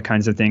talking about the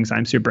kinds of things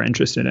I'm super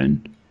interested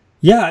in.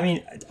 Yeah, I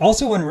mean,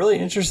 also one really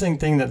interesting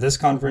thing that this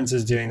conference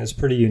is doing that's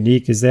pretty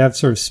unique is they have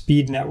sort of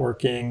speed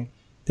networking.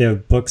 They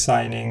have book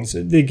signings.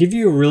 They give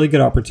you a really good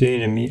opportunity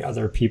to meet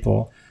other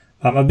people.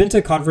 I've been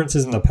to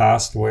conferences in the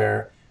past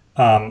where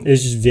it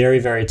was just very,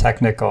 very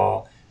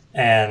technical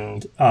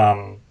and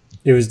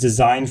it was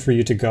designed for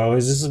you to go.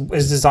 It's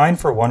designed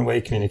for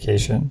one-way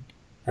communication,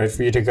 right?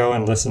 For you to go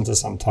and listen to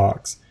some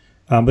talks.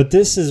 But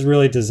this is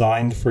really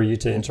designed for you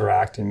to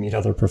interact and meet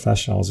other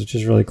professionals, which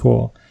is really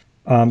cool.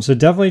 So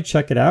definitely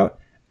check it out.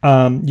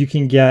 You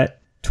can get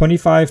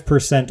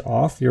 25%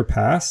 off your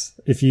pass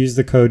if you use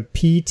the code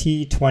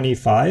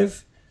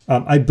PT25.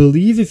 I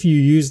believe if you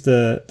use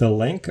the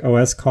link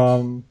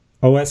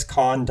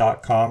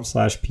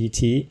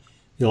oscon.com/PT,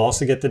 you'll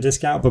also get the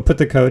discount, but put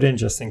the code in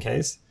just in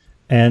case.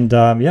 And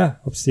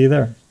hope to see you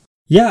there.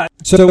 Yeah.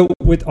 So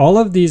with all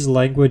of these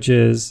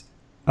languages,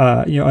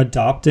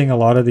 adopting a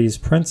lot of these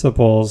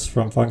principles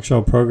from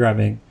functional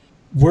programming,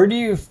 where do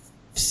you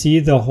see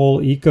the whole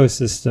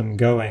ecosystem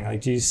going? Like,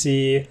 do you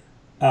see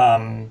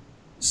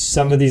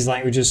some of these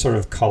languages sort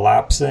of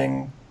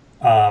collapsing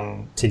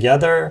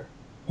together?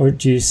 Or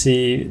do you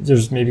see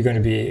there's maybe going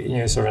to be,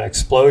 sort of an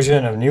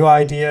explosion of new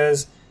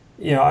ideas?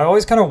 I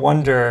always kind of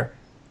wonder,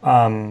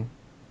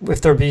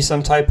 if there be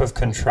some type of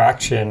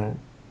contraction,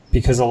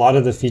 because a lot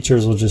of the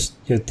features will just,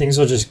 things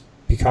will just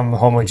become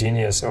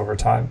homogeneous over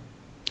time.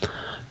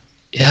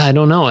 Yeah, I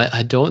don't know.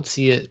 I don't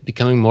see it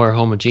becoming more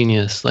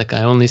homogeneous. Like,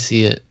 I only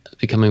see it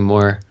becoming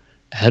more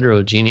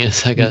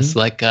heterogeneous, I guess.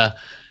 Like, like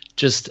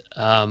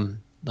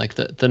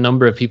the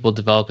number of people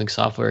developing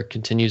software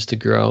continues to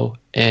grow.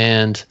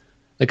 And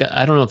like,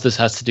 I don't know if this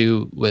has to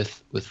do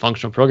with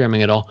functional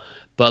programming at all,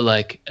 but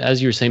like,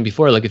 as you were saying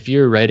before, like if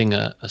you're writing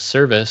a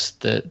service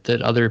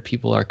that other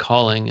people are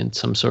calling in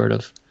some sort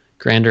of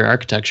grander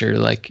architecture,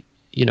 like,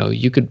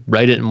 you could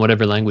write it in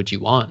whatever language you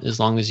want, as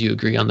long as you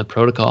agree on the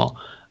protocol.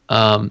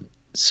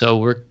 So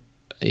we're,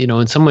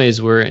 in some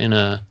ways we're in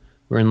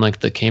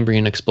like the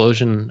Cambrian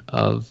explosion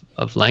of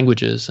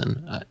languages.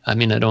 And I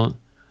mean, I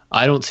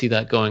don't see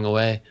that going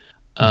away.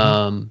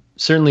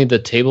 Certainly the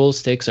table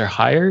stakes are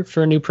higher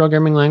for a new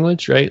programming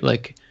language, right?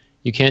 Like,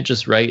 you can't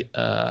just write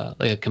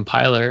like a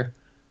compiler.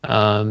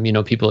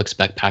 People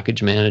expect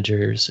package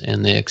managers,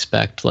 and they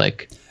expect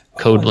like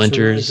code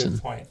linters. Really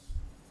good point.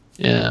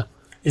 Yeah.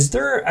 Is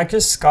there, I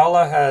guess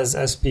Scala has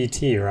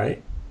SBT,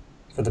 right?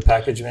 For the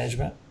package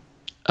management?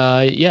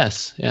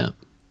 Yes. Yeah.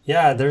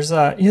 Yeah, there's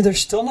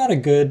still not a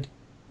good,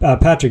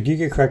 Patrick, you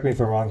could correct me if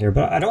I'm wrong here,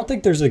 but I don't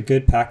think there's a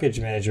good package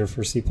manager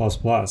for C++.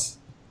 Nope.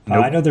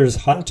 I know there's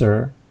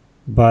Hunter,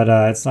 but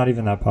it's not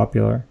even that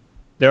popular.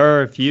 There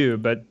are a few,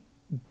 but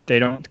they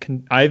don't.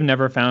 I've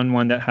never found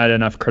one that had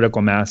enough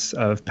critical mass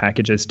of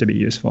packages to be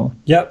useful.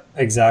 Yep,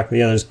 exactly.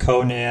 Yeah, there's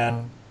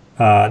Conan.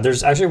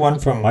 There's actually one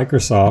from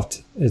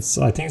Microsoft.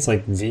 I think it's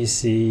like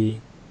VC.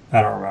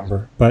 I don't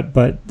remember,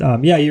 but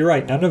yeah, you're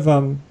right. None of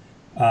them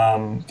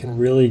can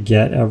really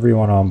get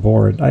everyone on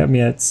board. I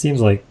mean, it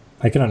seems like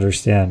I can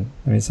understand.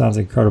 I mean, it sounds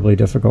incredibly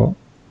difficult.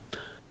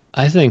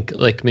 I think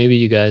like maybe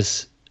you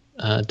guys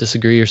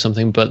disagree or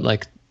something, but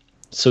like,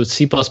 so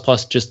C++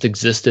 just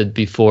existed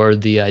before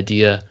the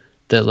idea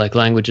that like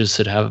languages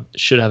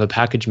should have a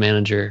package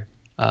manager,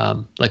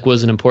 like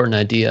was an important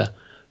idea,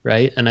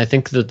 right? And I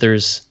think that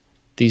there's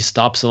these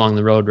stops along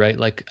the road, right?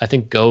 Like, I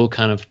think Go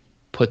kind of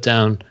put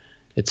down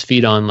its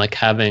feet on like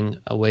having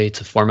a way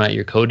to format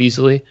your code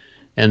easily,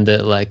 and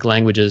that like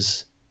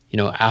languages,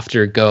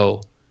 after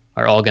Go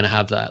are all going to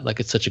have that. Like,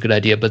 it's such a good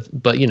idea, but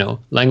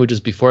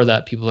languages before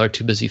that, people are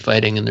too busy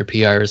fighting in their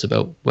PRs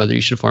about whether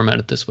you should format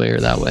it this way or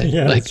that way.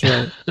 Yeah, like,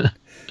 that's right.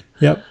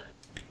 Yep.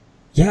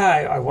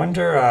 Yeah, I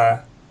wonder.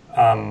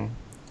 I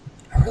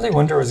really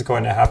wonder what's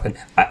going to happen.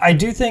 I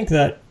do think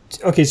that.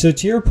 Okay, so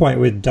to your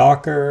point with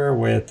Docker,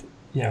 with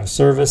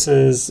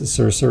services,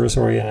 sort of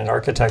service-oriented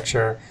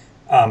architecture,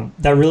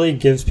 that really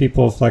gives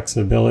people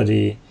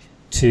flexibility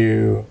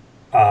to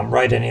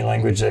write any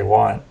language they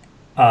want.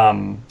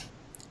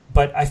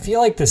 But I feel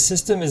like the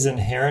system is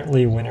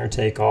inherently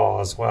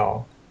winner-take-all as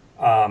well.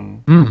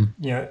 And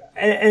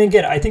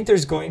again, I think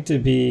there's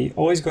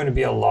always going to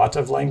be a lot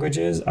of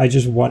languages. I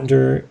just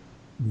wonder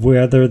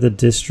whether the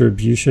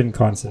distribution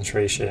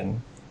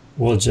concentration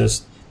will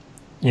just,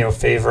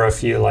 favor a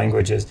few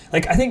languages.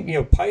 Like, I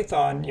think,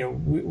 Python,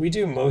 we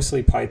do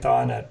mostly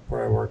Python at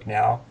where I work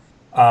now.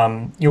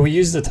 We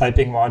use the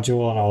typing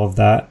module and all of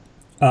that.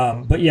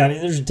 But yeah, I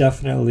mean, there's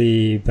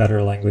definitely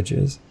better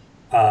languages.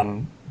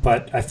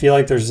 But I feel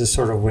like there's this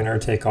sort of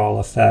winner-take-all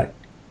effect.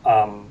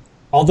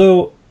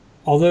 Although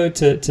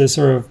to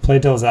sort of play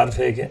devil's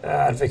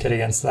advocate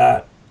against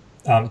that,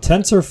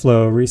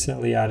 TensorFlow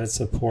recently added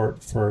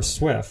support for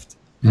Swift.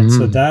 And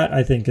so that,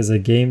 I think, is a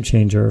game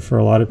changer for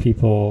a lot of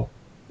people,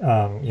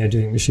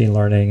 doing machine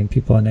learning and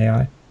people in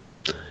AI.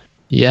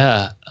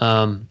 Yeah.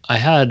 I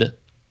had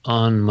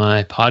on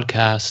my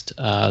podcast,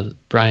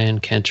 Brian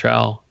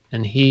Cantrell,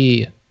 and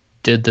he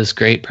did this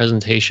great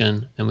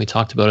presentation, and we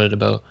talked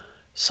about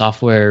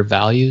software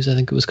values, I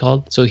think it was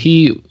called. So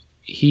he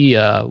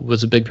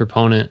was a big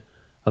proponent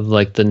of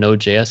like the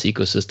Node.js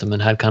ecosystem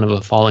and had kind of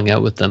a falling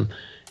out with them.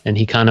 And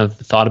he kind of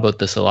thought about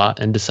this a lot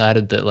and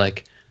decided that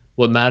like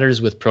what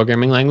matters with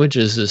programming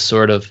languages is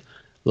sort of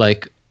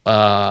like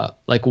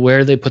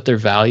where they put their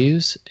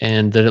values,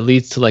 and that it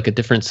leads to like a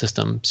different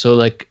system. So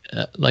like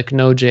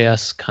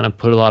Node.js kind of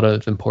put a lot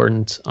of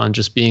importance on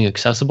just being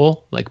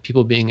accessible, like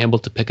people being able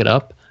to pick it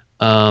up.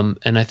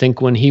 And I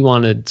think when he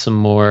wanted some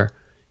more,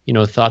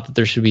 thought that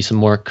there should be some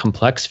more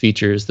complex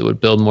features that would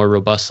build more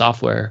robust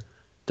software,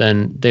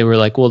 then they were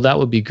like, well, that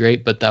would be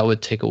great, but that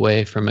would take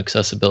away from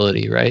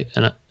accessibility, right?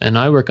 And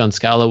I work on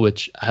Scala,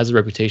 which has a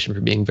reputation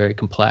for being very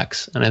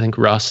complex, and I think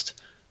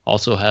Rust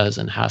also has,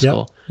 and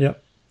Haskell.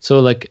 Yep. So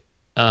like,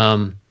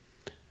 I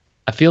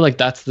feel like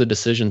that's the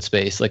decision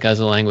space, like as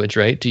a language,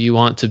 right? Do you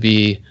want to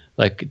be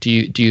like, do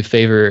you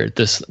favor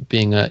this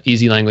being an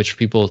easy language for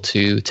people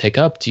to take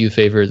up? Do you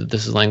favor that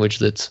this is a language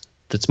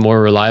that's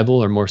more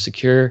reliable or more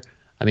secure?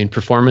 I mean,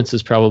 performance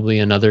is probably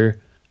another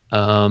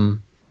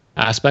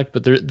aspect,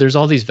 but there's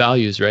all these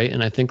values, right?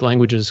 And I think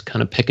languages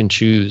kind of pick and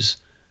choose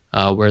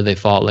where they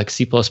fall. Like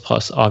C++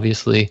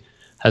 obviously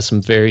has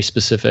some very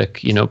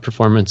specific,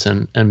 performance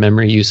and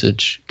memory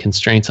usage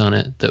constraints on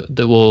it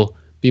that will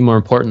be more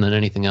important than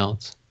anything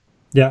else.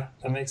 Yeah,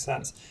 that makes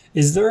sense.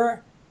 Is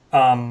there,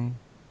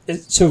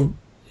 so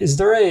is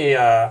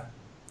there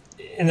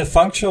in the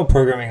functional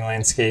programming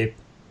landscape,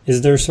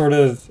 is there sort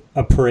of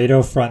a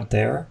Pareto front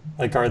there?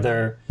 Like, are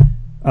there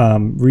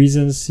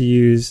reasons to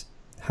use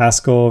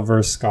Haskell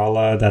versus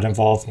Scala that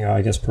involve,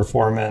 I guess,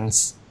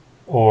 performance,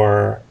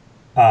 or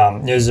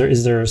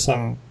is there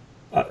some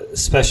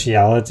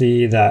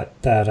speciality that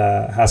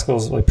Haskell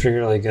is like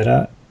particularly good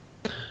at?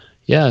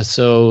 Yeah.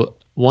 So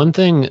one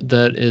thing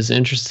that is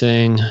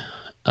interesting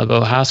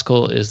about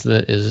Haskell is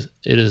that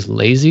it is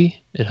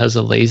lazy. It has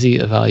a lazy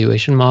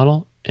evaluation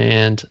model,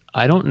 and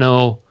I don't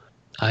know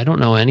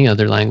any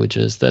other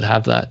languages that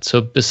have that.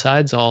 So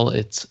besides all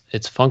its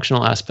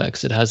functional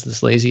aspects, it has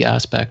this lazy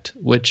aspect,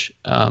 which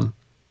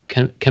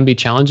can be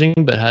challenging,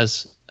 but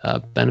has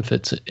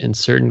benefits in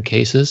certain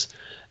cases.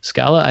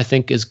 Scala, I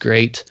think, is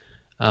great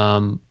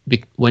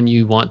when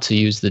you want to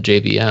use the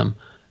JVM,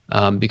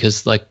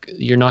 because like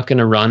you're not going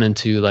to run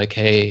into like,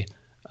 hey,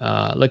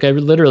 like I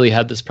literally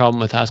had this problem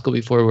with Haskell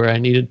before where I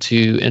needed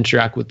to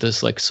interact with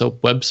this like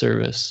SOAP web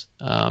service,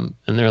 and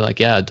they're like,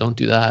 yeah, don't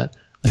do that.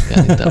 Like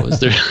I think that was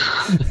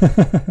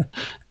their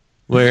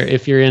where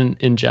if you're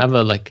in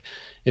Java, like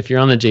if you're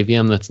on the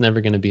JVM, that's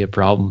never going to be a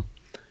problem.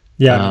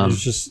 Yeah,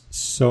 there's just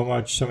so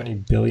many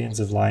billions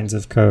of lines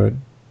of code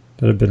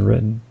that have been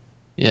written.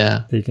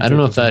 Yeah, I don't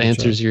know if that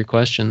answers your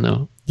question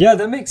though. Yeah,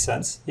 that makes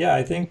sense. Yeah,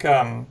 I think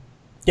the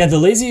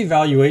lazy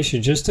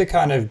evaluation, just to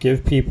kind of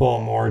give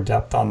people more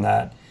depth on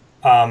that,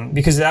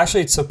 because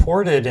it's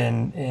supported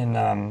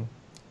in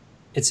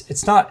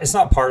it's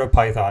not part of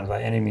Python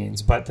by any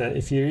means, but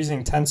if you're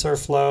using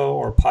TensorFlow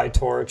or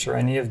PyTorch or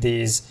any of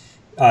these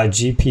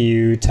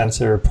GPU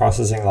tensor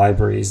processing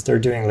libraries, they're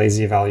doing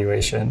lazy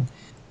evaluation.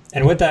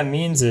 And what that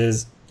means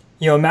is,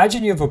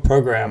 imagine you have a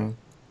program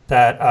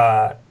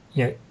that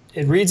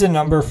it reads a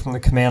number from the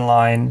command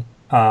line,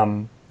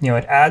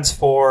 it adds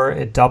 4,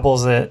 it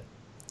doubles it,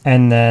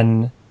 and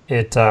then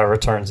it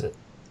returns it,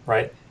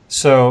 right?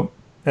 So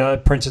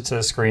it prints it to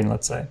the screen,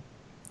 let's say.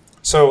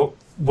 So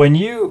when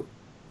you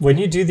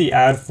do the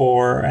add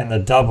 4 and the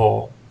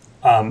double,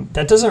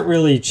 that doesn't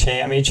really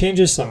change. I mean, it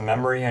changes some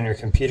memory on your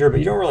computer, but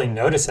you don't really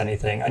notice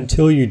anything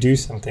until you do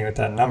something with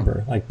that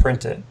number, like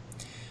print it.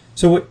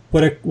 So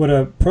what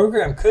a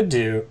program could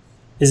do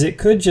is it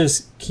could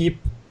just keep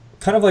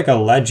kind of like a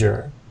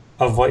ledger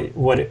of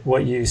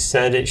what you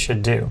said it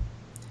should do.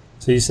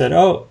 So you said,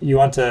 oh, you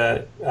want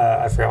to,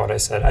 I forgot what I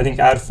said. I think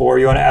add 4.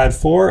 You want to add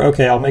 4?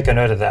 Okay, I'll make a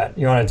note of that.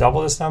 You want to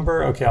double this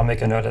number? Okay, I'll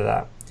make a note of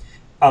that.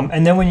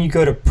 And then when you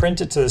go to print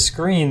it to the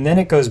screen, then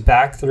it goes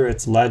back through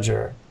its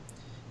ledger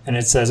and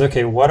it says,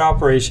 okay, what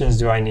operations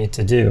do I need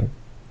to do?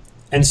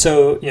 And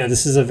so,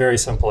 this is a very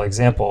simple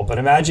example, but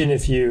imagine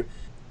if you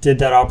did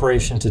that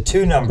operation to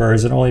 2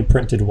 numbers and only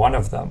printed one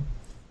of them.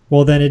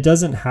 Well, then it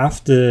doesn't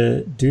have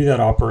to do that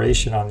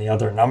operation on the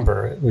other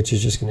number, which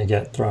is just going to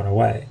get thrown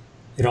away.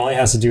 It only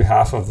has to do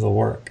half of the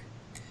work.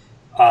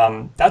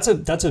 That's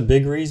a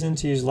big reason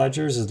to use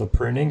ledgers, is the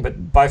pruning,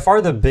 but by far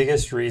the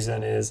biggest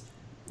reason is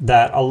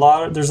that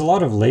there's a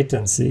lot of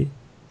latency,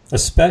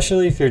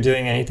 especially if you're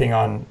doing anything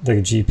on the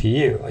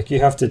GPU. Like you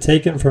have to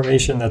take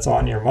information that's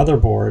on your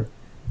motherboard,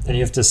 and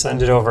you have to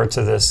send it over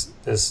to this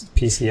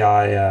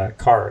PCI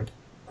card,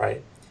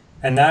 right?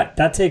 And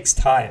that takes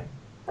time,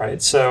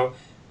 right? So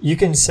you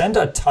can send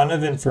a ton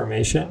of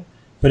information,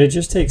 but it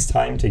just takes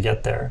time to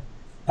get there.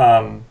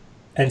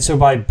 And so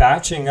by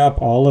batching up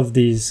all of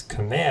these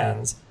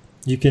commands,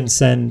 you can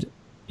send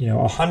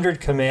 100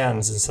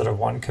 commands instead of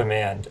one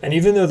command. And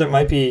even though there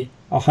might be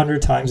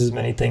 100 times as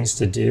many things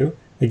to do,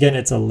 again,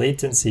 it's a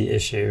latency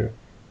issue,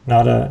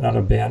 not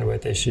a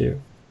bandwidth issue.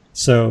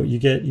 So you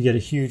get a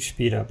huge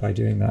speed up by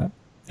doing that.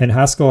 And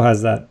Haskell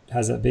has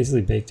that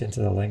basically baked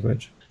into the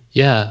language.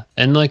 Yeah,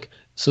 and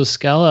so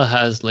Scala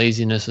has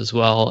laziness as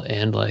well,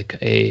 and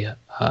a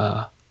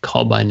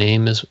call by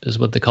name is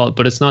what they call it,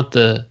 but it's not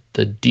the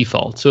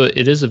default. So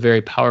it is a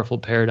very powerful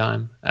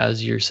paradigm,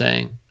 as you're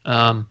saying.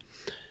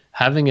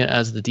 Having it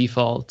as the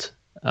default,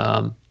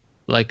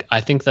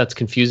 I think that's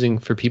confusing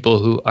for people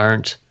who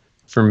aren't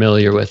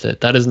familiar with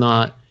it. That is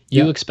not,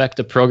 you expect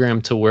a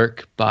program to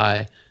work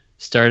by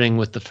starting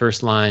with the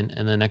first line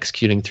and then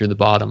executing through the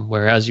bottom,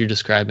 whereas you're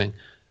describing,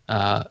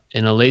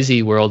 in a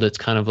lazy world, it's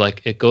kind of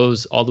like it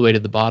goes all the way to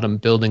the bottom,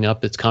 building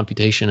up its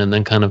computation, and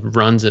then kind of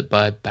runs it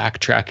by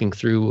backtracking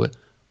through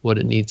what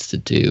it needs to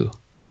do.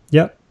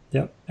 Yep.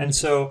 And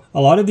so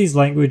a lot of these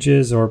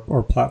languages or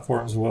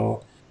platforms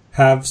will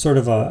have sort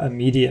of a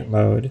immediate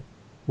mode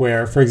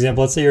where, for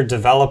example, let's say you're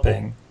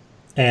developing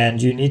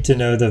and you need to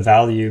know the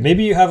value.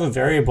 Maybe you have a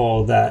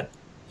variable that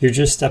you're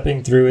just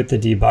stepping through with the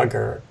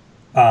debugger,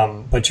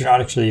 but you're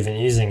not actually even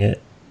using it.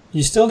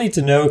 You still need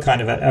to know kind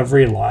of at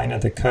every line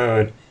of the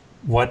code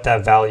what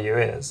that value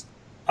is.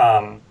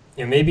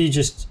 Maybe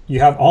just you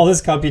have all this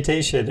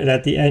computation and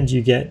at the end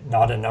you get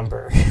not a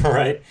number,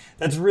 right?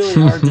 That's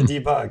really hard to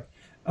debug.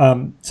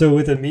 So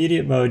with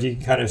immediate mode, you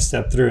can kind of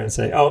step through and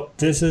say, oh,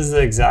 this is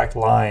the exact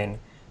line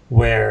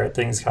where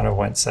things kind of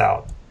went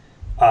south.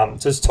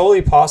 So it's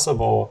totally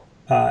possible.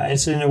 And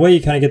so in a way,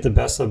 you kind of get the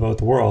best of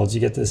both worlds. You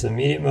get this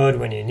immediate mode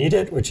when you need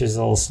it, which is a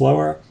little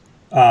slower.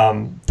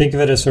 Think of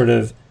it as sort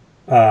of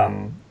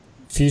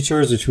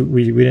features, which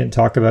we didn't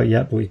talk about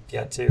yet, but we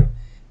get to,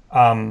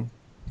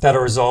 that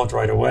are resolved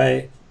right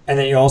away. And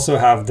then you also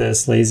have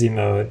this lazy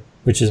mode,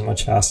 which is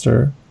much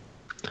faster.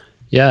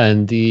 Yeah,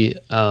 and the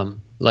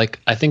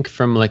I think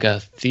from like a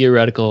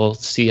theoretical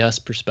CS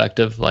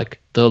perspective, like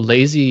the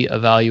lazy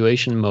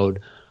evaluation mode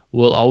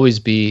will always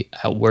be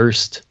at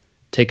worst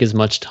take as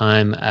much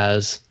time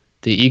as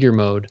the eager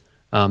mode,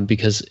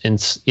 because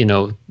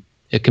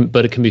it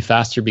can be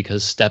faster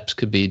because steps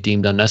could be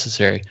deemed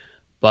unnecessary,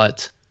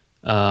 but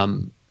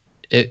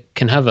it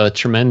can have a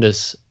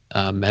tremendous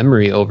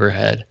memory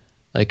overhead.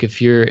 Like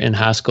if you're in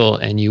Haskell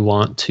and you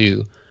want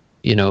to,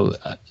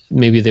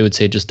 maybe they would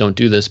say just don't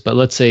do this, but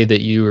let's say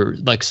that you were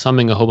like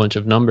summing a whole bunch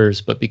of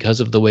numbers, but because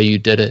of the way you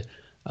did it,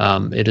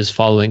 it is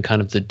following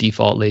kind of the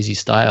default lazy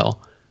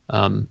style,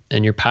 and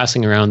you're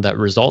passing around that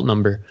result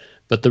number.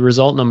 But the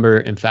result number,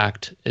 in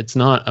fact, it's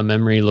not a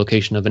memory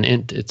location of an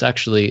int. It's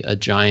actually a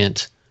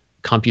giant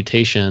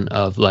computation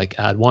of like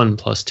add 1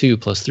 plus 2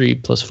 plus 3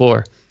 plus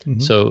 4. Mm-hmm.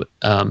 So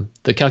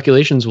the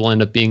calculations will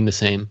end up being the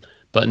same,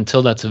 but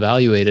until that's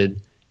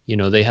evaluated,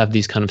 they have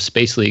these kind of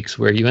space leaks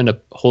where you end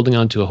up holding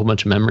on to a whole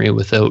bunch of memory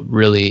without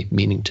really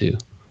meaning to.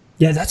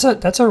 Yeah,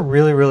 that's a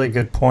really, really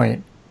good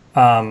point.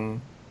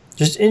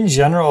 Just in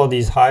general,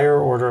 these higher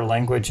order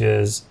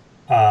languages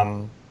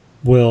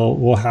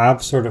will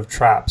have sort of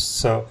traps.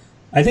 So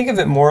I think of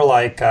it more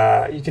like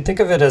you could think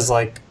of it as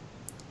like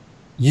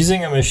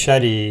using a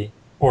machete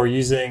or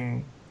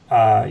using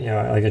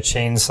like a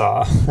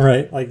chainsaw,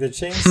 right? Like the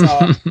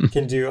chainsaw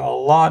can do a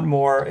lot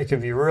more. It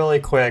can be really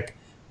quick,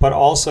 but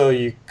also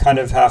you kind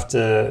of have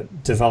to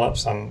develop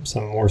some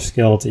more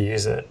skill to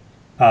use it.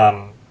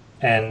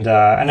 And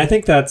I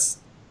think that's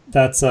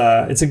it's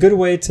a good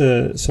way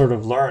to sort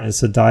of learn, is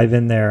to dive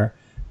in there.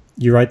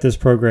 You write this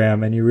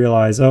program and you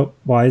realize, oh,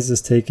 why is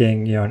this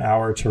taking an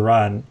hour to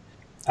run?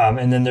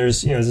 And then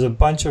there's a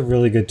bunch of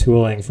really good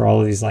tooling for all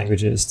of these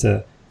languages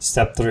to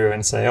step through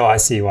and say, oh, I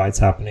see why it's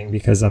happening,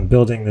 because I'm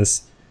building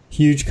this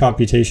huge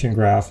computation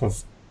graph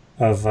of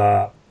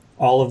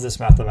all of this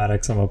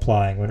mathematics I'm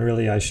applying, when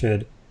really I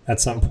should at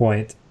some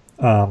point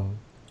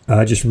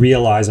just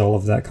realize all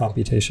of that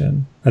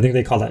computation. I think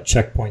they call that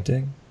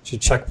checkpointing. You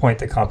should checkpoint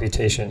the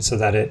computation so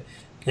that it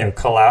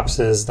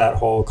collapses that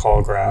whole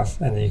call graph,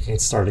 and then you can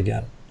start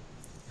again.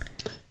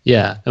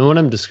 Yeah, and what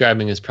I'm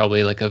describing is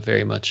probably like a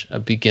very much a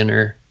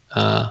beginner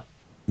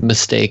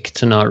mistake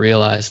to not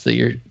realize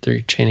that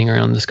they're chaining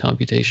around this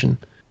computation.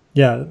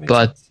 Yeah, that makes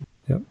sense.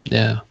 Yep.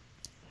 Yeah.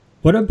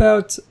 What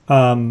about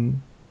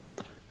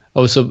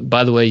Oh, so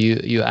by the way,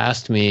 you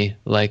asked me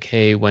like,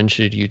 hey, when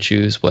should you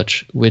choose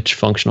which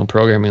functional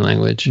programming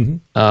language?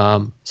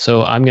 Mm-hmm.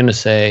 So I'm going to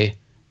say,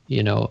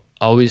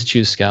 always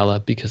choose Scala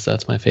because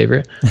that's my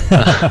favorite.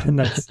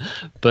 Nice.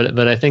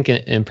 But I think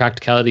in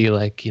practicality,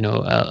 like,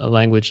 a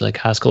language like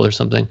Haskell or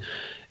something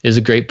is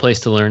a great place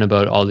to learn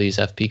about all these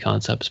FP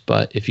concepts.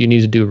 But if you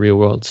need to do real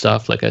world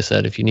stuff, like I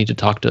said, if you need to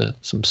talk to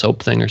some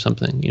SOAP thing or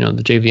something,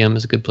 the JVM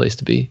is a good place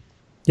to be.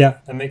 Yeah,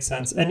 that makes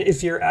sense. And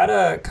if you're at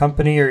a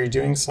company or you're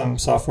doing some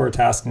software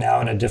task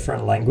now in a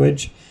different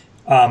language,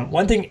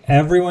 one thing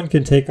everyone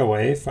can take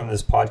away from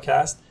this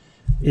podcast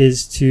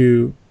is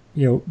to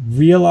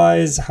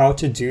realize how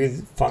to do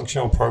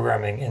functional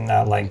programming in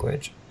that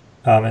language.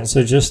 And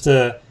so just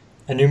to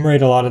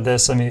enumerate a lot of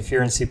this, if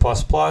you're in C++,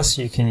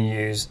 you can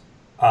use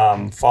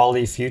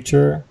Folly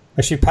Future.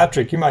 Actually,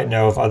 Patrick, you might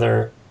know of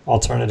other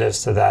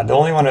alternatives to that. The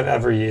only one I've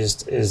ever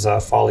used is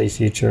Folly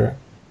Future.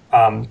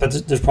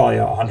 But there's probably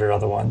 100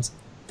 other ones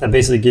that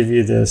basically give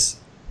you this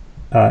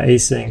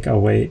async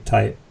await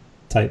type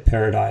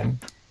paradigm.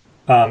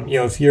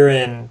 If you're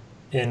in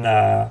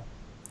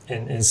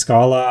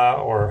Scala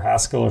or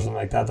Haskell or something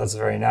like that, that's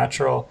very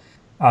natural.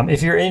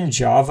 If you're in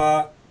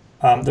Java,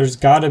 there's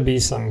got to be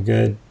some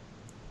good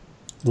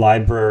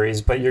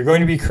libraries, but you're going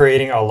to be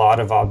creating a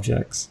lot of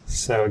objects.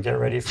 So get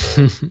ready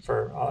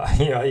for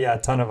a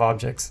ton of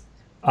objects.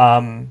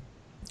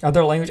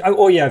 Other language?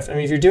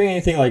 If you're doing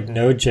anything like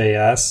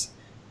Node.js,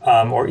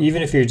 or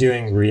even if you're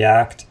doing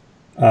React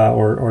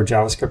or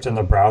JavaScript in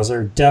the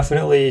browser,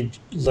 definitely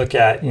look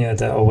at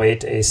the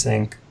await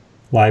async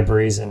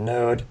libraries in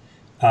Node.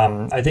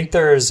 I think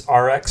there's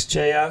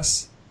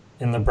RxJS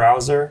in the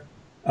browser.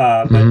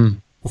 But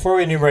before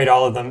we enumerate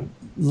all of them,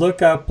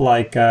 look up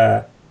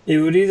it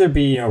would either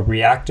be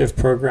reactive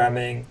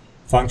programming,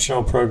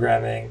 functional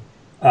programming.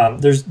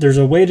 There's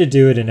a way to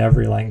do it in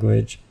every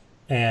language.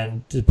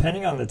 And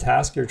depending on the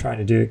task you're trying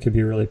to do, it could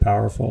be really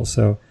powerful.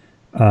 So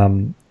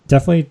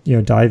definitely,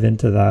 dive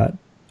into that.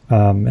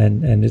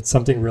 And it's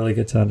something really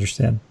good to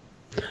understand.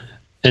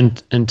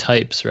 And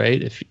types,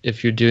 right?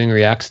 If you're doing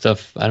React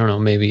stuff, I don't know,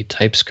 maybe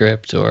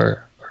TypeScript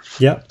or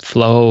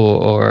Flow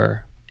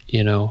or,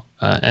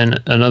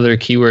 and another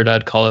keyword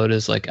I'd call out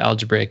is like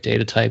algebraic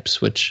data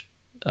types, which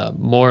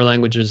more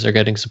languages are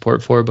getting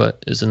support for,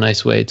 but is a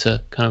nice way to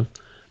kind of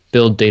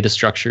build data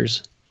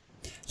structures.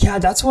 Yeah,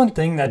 that's one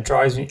thing that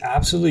drives me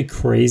absolutely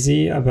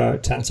crazy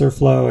about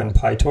TensorFlow and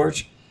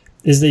PyTorch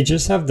is they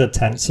just have the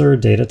tensor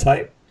data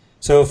type.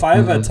 So if I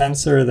have a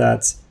tensor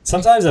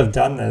sometimes I've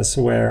done this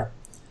where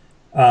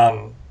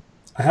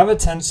I have a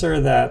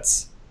tensor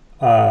that's,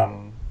 let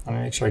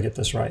me make sure I get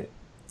this right.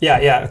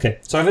 Yeah, okay.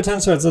 So I have a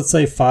tensor that's, let's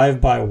say, 5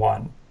 by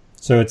 1.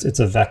 So it's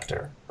a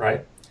vector,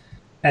 right?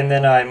 And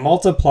then I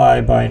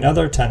multiply by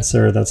another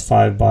tensor that's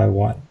 5 by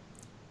 1.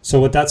 So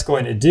what that's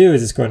going to do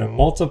is it's going to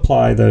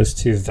multiply those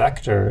two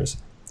vectors,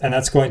 and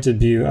that's going to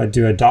do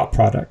a dot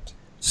product.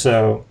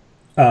 So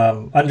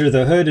under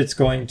the hood, it's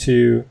going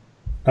to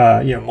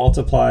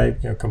multiply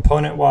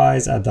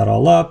component-wise, add that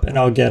all up, and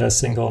I'll get a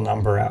single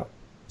number out.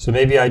 So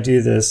maybe I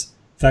do this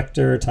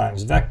vector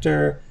times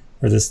vector,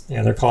 or this,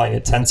 they're calling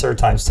it tensor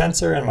times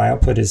tensor, and my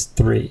output is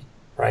 3,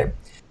 right?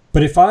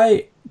 But if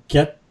I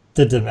get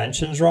the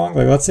dimensions wrong,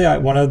 like let's say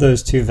one of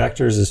those two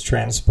vectors is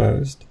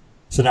transposed.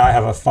 So now I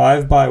have a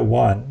 5 by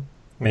 1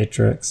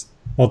 matrix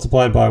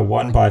multiplied by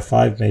 1 by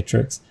 5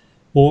 matrix.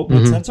 Well,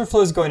 what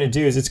TensorFlow is going to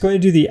do is it's going to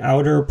do the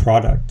outer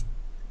product.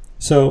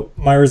 So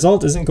my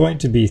result isn't going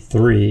to be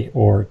 3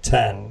 or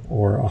 10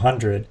 or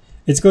 100.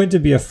 It's going to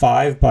be a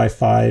 5 by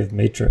 5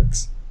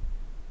 matrix.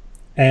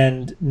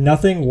 And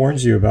nothing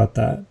warns you about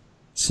that.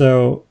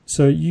 So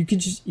you can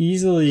just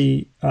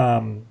easily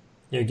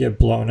get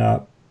blown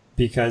up,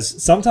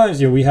 because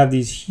sometimes we have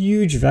these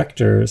huge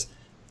vectors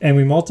and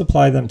we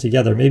multiply them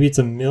together. Maybe it's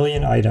 1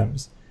 million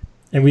items,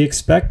 and we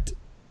expect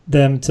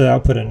them to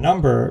output a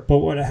number, but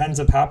what ends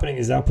up happening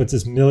is it outputs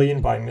this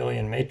million by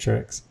million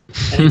matrix,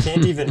 and it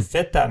can't even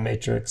fit that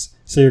matrix,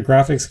 so your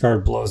graphics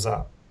card blows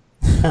up,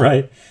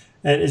 right?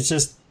 And it's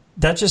just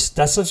that just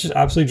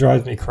absolutely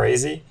drives me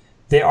crazy.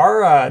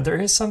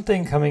 There is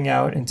something coming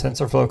out in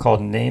TensorFlow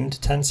called named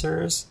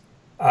tensors.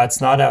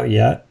 It's not out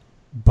yet,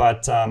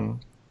 but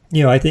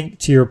I think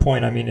to your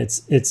point,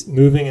 it's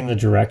moving in the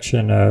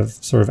direction of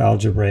sort of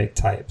algebraic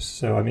types.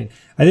 So, I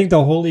think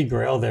the holy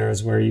grail there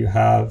is where you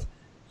have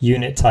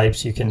unit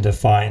types you can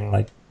define.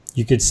 Like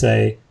you could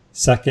say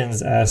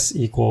seconds s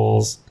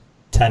equals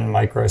 10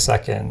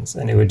 microseconds,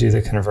 and it would do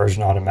the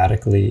conversion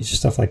automatically,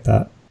 stuff like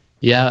that.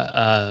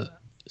 Yeah.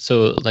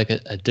 So like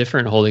a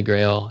different holy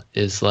grail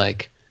is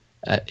like,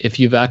 if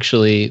you've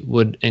actually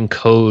would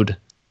encode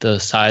the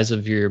size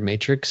of your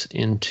matrix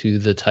into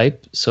the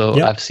type. So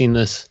yep. I've seen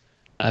this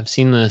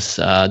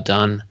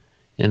done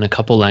in a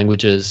couple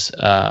languages.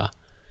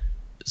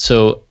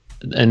 So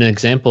an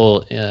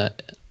example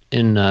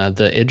in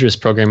the Idris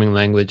programming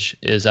language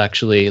is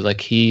actually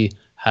like he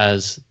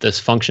has this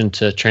function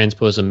to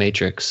transpose a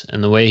matrix,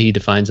 and the way he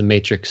defines a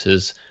matrix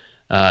is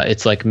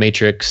it's like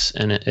matrix,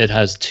 and it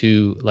has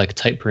two like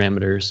type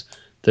parameters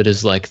that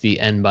is like the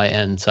n by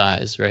n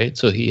size, right?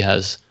 So he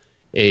has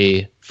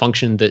a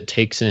function that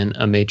takes in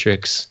a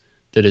matrix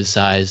that is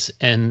size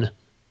n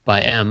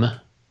by m.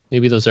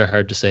 Maybe those are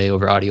hard to say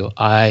over audio.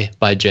 I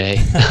by j,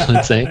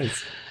 let's say.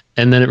 Nice.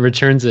 And then it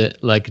returns it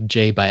like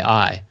j by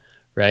I,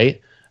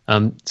 right?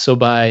 So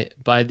by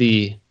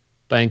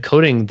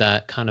encoding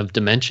that kind of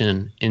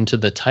dimension into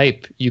the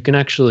type, you can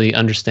actually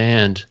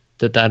understand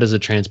that is a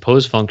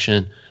transpose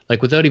function,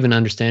 like without even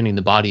understanding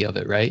the body of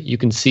it, right? You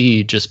can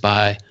see just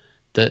by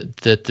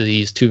that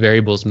these two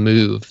variables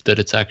move, that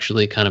it's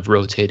actually kind of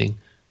rotating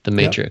the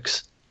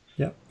matrix.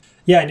 Yep.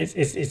 Yeah, and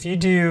if you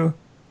do,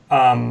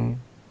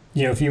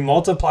 if you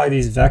multiply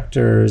these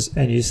vectors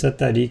and you set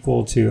that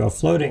equal to a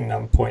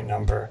floating point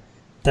number,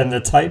 then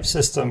the type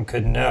system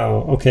could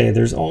know, okay,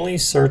 there's only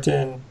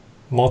certain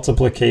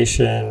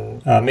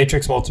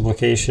matrix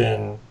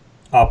multiplication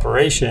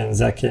operations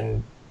that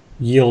can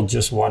yield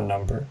just one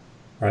number,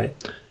 right?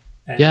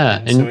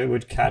 And so it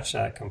would catch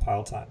that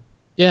compile time.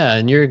 Yeah,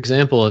 and your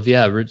example of,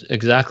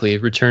 exactly,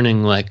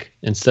 returning like,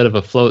 instead of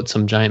a float,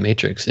 some giant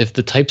matrix. If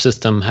the type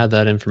system had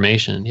that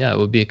information, it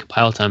would be a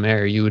compile time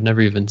error. You would never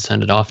even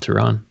send it off to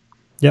run.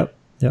 Yep.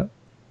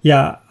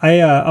 Yeah,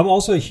 I'm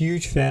also a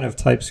huge fan of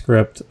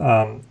TypeScript.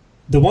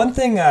 The one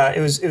thing,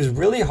 it was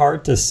really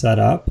hard to set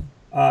up,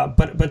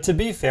 but to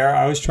be fair,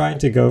 I was trying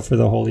to go for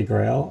the Holy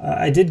Grail.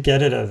 I did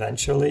get it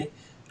eventually,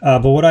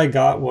 but what I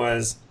got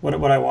was,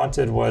 what I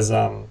wanted was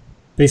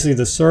basically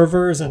the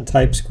servers and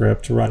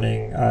TypeScript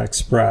running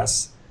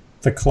Express.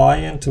 The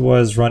client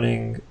was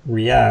running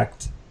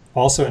React,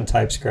 also in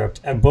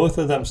TypeScript, and both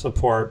of them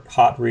support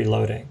hot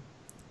reloading.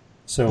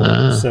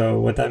 So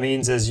what that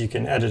means is you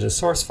can edit a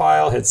source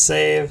file, hit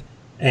save,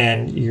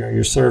 and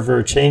your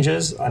server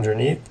changes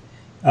underneath.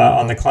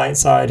 On the client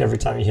side, every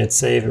time you hit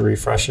save, it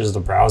refreshes the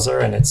browser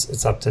and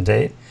it's up to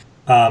date.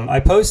 I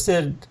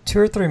posted 2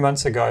 or 3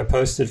 months ago,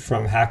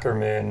 from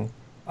HackerMoon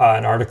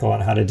an article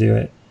on how to do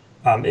it.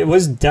 It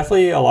was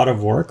definitely a lot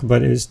of work,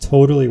 but it was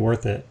totally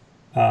worth it.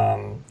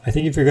 I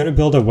think if you're going to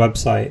build a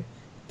website,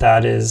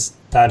 that is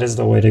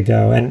the way to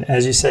go. And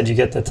as you said, you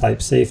get the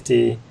type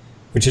safety,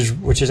 which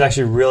is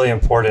actually really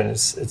important.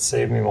 It's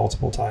saved me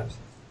multiple times.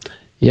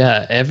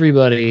 Yeah,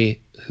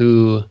 everybody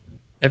whom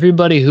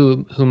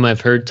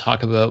I've heard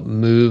talk about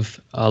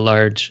move a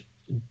large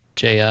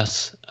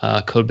JS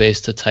code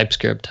base to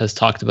TypeScript has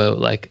talked about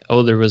like,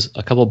 there was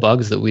a couple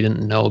bugs that we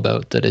didn't know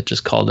about that it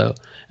just called out.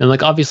 And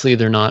like, obviously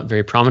they're not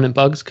very prominent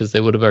bugs because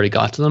they would have already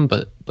got to them,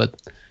 but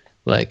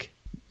like,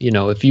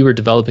 if you were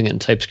developing it in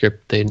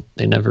TypeScript, they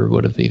never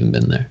would have even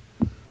been there.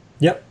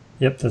 Yep,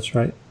 that's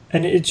right.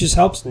 And it just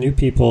helps new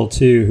people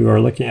too who are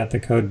looking at the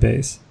code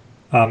base.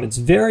 It's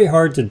very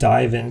hard to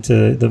dive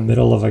into the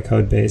middle of a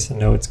code base and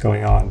know what's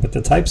going on, but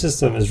the type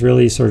system is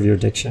really sort of your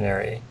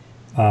dictionary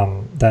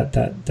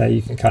that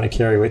you can kind of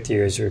carry with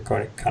you as you're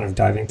kind of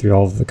diving through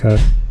all of the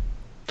code.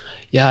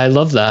 Yeah, I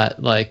love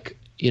that. Like,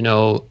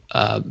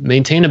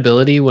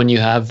 maintainability when you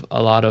have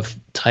a lot of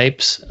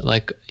types,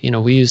 like,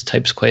 we use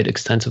types quite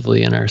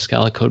extensively in our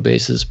Scala code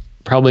bases,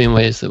 probably in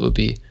ways that would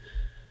be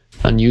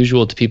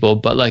unusual to people.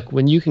 But like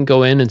when you can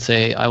go in and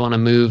say, I want to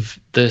move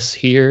this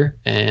here,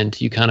 and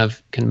you kind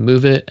of can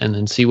move it and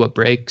then see what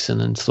breaks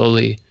and then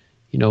slowly,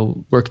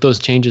 work those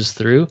changes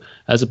through,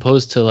 as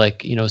opposed to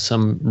like,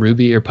 some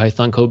Ruby or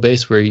Python code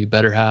base where you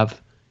better have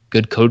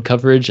good code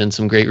coverage and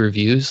some great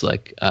reviews.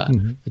 Like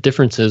the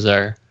differences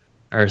are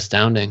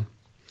astounding.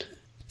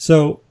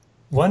 So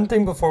one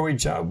thing before we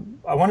jump,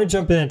 I want to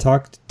jump in and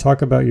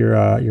talk about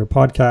your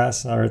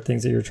podcast and other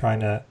things that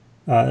you're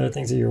other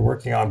things that you're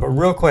working on. But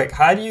real quick,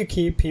 how do you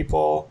keep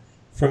people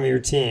from your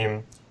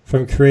team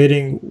from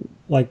creating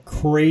like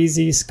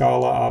crazy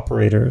Scala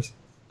operators?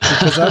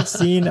 Because I've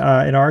seen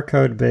in our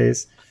code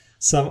base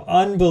some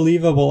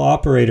unbelievable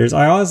operators.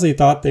 I honestly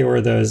thought they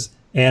were those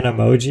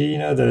Animoji,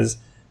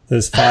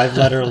 those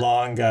 5-letter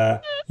long,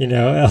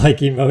 like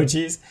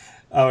emojis,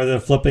 or they're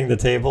flipping the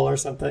table or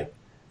something.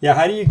 Yeah,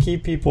 how do you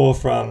keep people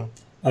from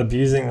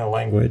abusing the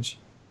language?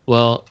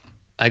 Well,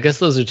 I guess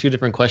those are two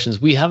different questions.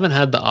 We haven't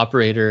had the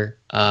operator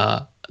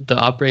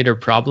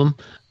problem.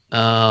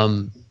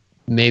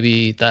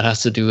 Maybe that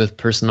has to do with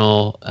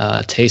personal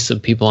tastes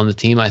of people on the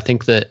team. I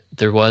think that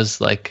there was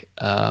like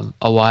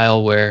a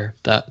while where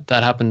that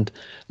happened,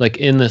 like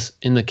in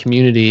the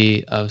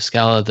community of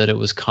Scala, that it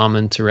was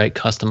common to write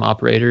custom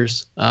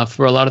operators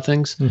for a lot of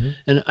things. Mm-hmm.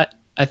 And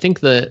I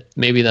think that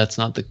maybe that's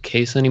not the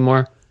case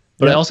anymore.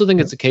 But I also think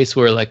it's a case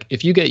where like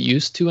if you get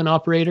used to an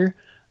operator,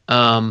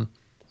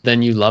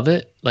 then you love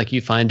it. Like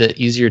you find it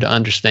easier to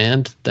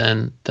understand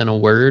than a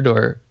word,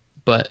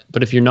 but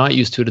if you're not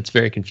used to it, it's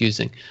very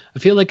confusing. I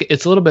feel like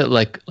it's a little bit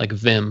like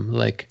Vim.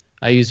 Like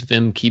I use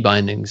Vim key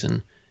bindings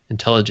and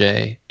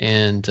IntelliJ,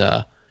 and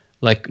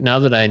like now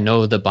that I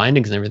know the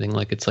bindings and everything,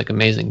 like it's like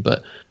amazing.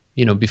 But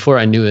before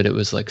I knew it, it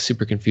was like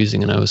super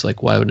confusing, and I was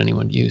like, why would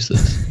anyone use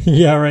this?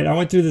 Yeah, right. I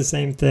went through the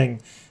same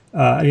thing.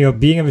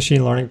 Being a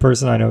machine learning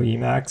person, I know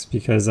Emacs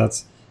because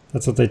that's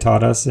what they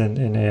taught us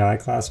in AI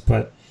class.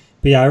 But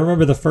yeah, I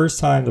remember the first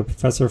time the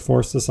professor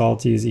forced us all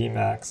to use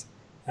Emacs.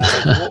 And I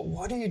was like,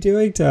 what are you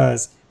doing to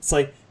us? It's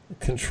like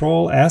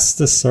Control S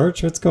to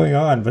search. What's going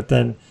on? But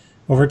then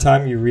over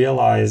time, you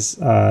realize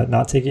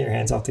not taking your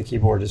hands off the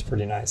keyboard is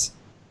pretty nice.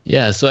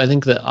 Yeah, so I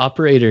think that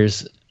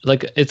operators,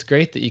 like it's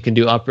great that you can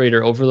do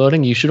operator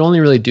overloading. You should only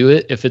really do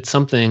it if it's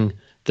something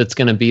that's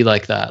going to be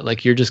like that.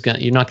 Like you're not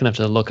going to have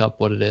to look up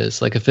what it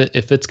is. Like if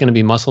it's going to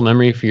be muscle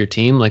memory for your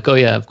team, like, oh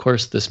yeah, of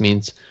course this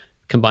means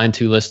combine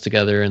two lists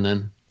together and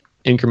then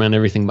increment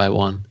everything by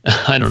one.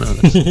 I don't know.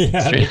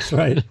 Yeah, that's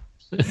right.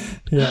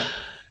 Yeah.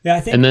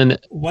 I think and then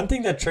one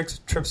thing that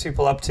trips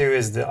people up too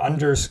is the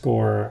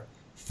underscore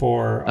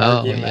for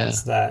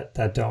arguments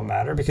that don't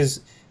matter. Because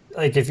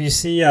like if you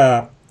see,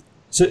 so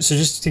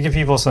just to give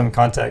people some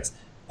context,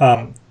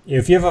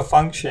 if you have a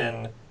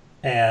function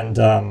and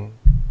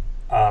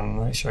let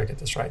me make sure I get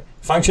this right.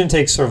 Function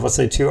takes sort of, let's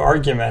say, 2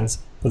 arguments,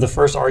 but the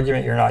first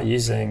argument you're not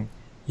using,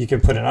 you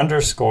could put an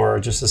underscore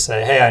just to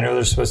say, hey, I know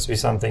there's supposed to be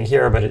something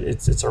here, but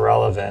it's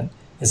irrelevant,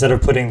 instead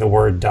of putting the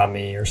word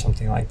dummy or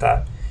something like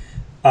that.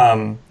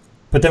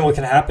 But then what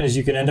can happen is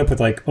you can end up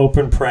with like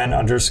open paren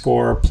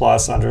underscore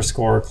plus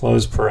underscore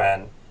close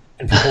paren,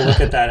 and people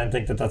look at that and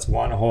think that that's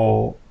one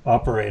whole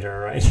operator,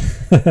 right?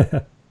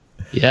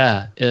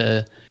 Yeah,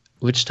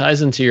 which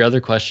ties into your other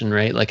question,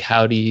 right? Like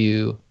how do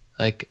you...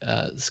 Like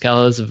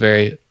Scala is a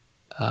very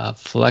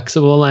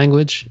flexible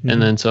language, mm-hmm.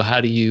 and then so how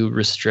do you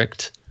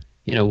restrict,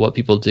 what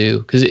people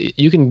do? Because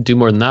you can do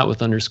more than that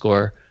with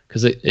underscore,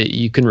 because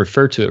you can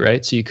refer to it,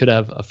 right? So you could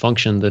have a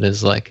function that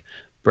is like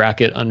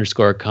bracket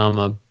underscore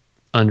comma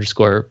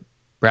underscore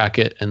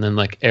bracket, and then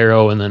like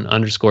arrow, and then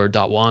underscore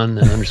dot one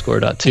and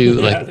underscore dot two.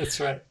 Yeah, like that's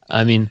right.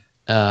 I mean,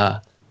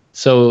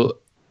 so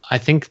I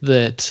think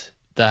that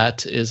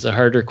is a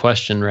harder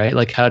question, right?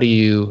 Like how do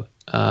you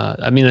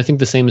I think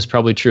the same is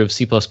probably true of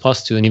C++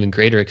 to an even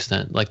greater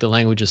extent. Like the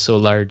language is so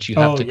large, you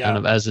have to kind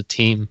of, as a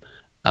team,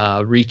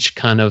 reach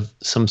kind of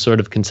some sort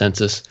of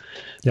consensus.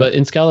 Yep. But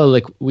in Scala,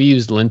 like we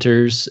use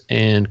linters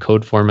and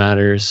code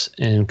formatters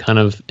and kind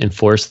of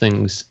enforce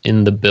things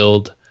in the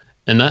build.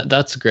 And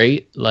that's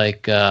great.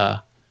 Like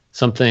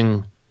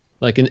something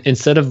like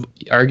instead of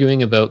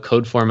arguing about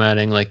code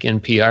formatting, like in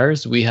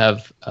PRs, we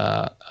have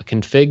a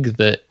config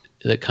that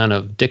kind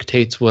of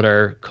dictates what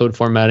our code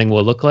formatting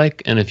will look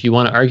like. And if you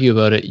want to argue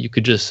about it, you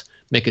could just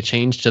make a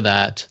change to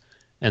that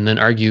and then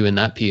argue in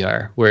that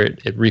PR where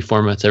it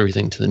reformats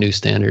everything to the new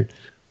standard,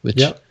 which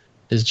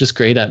is just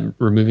great at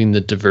removing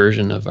the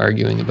diversion of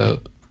arguing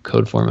about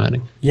code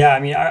formatting.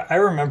 Yeah, I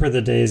remember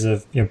the days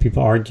of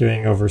people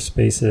arguing over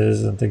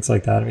spaces and things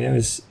like that.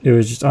 It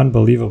was just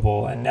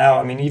unbelievable. And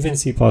now, even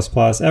C++,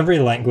 every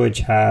language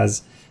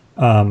has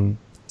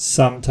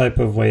some type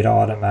of way to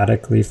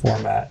automatically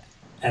format.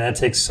 And that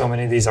takes so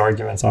many of these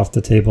arguments off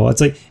the table.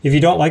 It's like, if you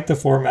don't like the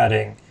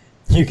formatting,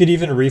 you could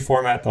even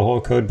reformat the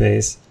whole code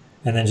base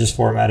and then just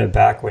format it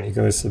back when you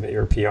go submit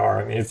your PR.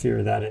 I mean, if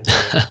you're that into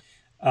it.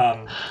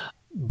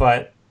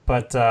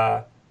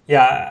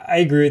 Yeah, I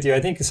agree with you. I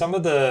think some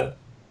of the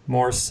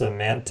more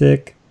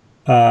semantic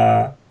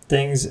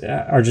things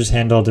are just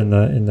handled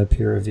in the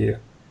peer review.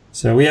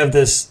 So we have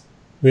this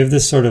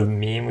sort of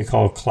meme we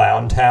call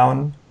Clown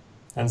Town.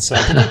 And so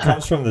I think it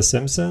comes from The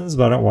Simpsons,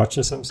 but I don't watch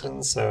The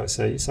Simpsons, so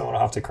someone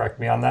will have to correct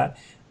me on that.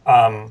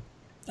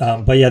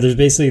 But yeah, there's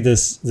basically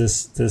this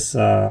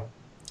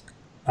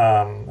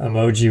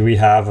emoji we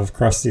have of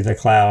Krusty the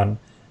Clown,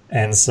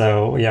 and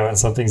so yeah, when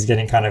something's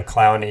getting kind of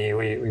clowny,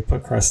 we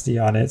put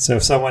Krusty on it. So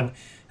if someone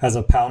has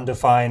a pound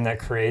define that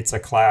creates a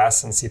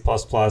class in C++,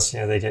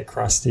 they get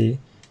Krusty,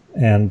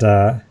 and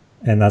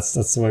that's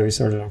the way we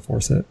sort of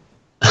enforce it.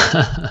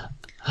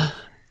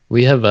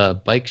 We have a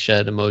bike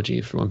shed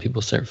emoji for when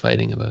people start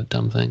fighting about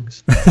dumb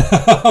things.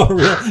 Oh,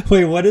 really?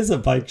 Wait, what is a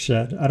bike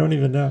shed? I don't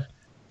even know.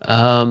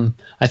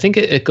 I think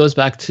it goes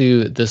back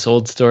to this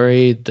old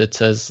story that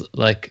says,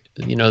 like,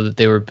 that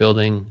they were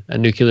building a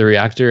nuclear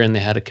reactor and they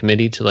had a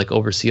committee to like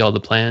oversee all the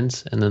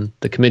plans. And then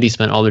the committee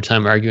spent all their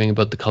time arguing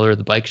about the color of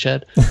the bike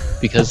shed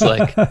because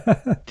like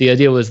the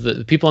idea was that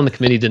the people on the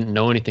committee didn't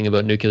know anything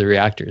about nuclear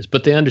reactors,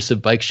 but they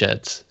understood bike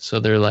sheds. So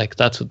they're like,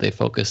 that's what they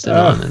focused in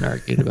on and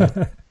argued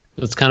about.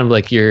 It's kind of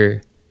like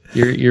you're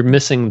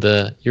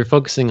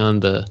focusing on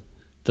the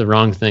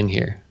wrong thing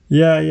here.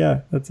 Yeah,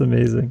 that's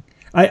amazing.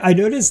 I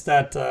noticed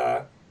that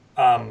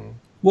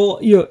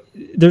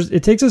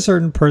it takes a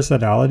certain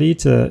personality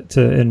to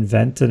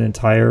invent an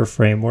entire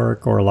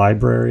framework or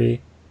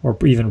library or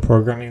even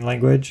programming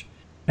language.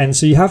 And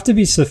so you have to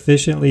be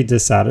sufficiently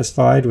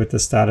dissatisfied with the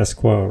status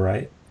quo,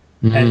 right?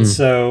 Mm-hmm. And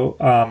so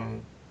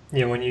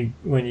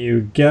when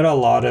you get a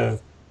lot of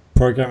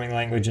programming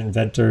language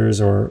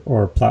inventors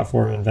or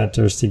platform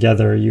inventors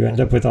together, you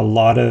end up with a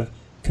lot of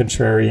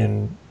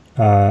contrarian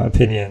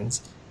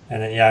opinions.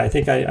 And then, I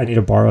think I need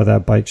to borrow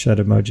that bike shed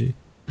emoji.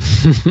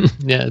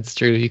 Yeah, it's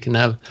true. You can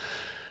have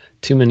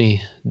too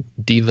many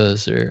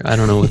divas, or I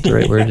don't know what the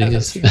right word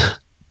is.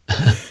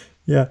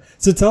 Yeah.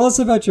 So tell us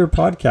about your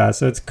podcast.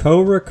 So it's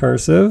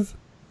Co-Recursive.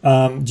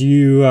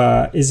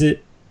 Is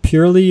it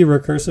purely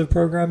recursive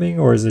programming,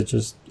 or is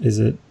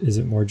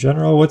it more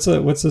general? What's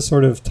the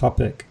sort of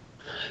topic?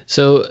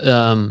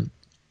 So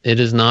it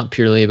is not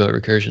purely about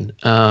recursion.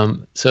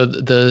 So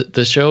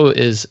the show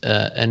is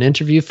an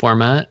interview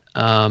format,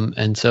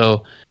 and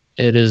so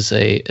it is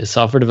a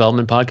software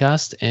development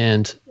podcast.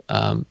 And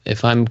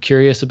if I'm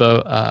curious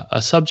about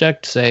a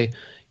subject, say,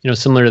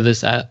 similar to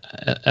this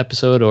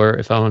episode, or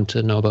if I want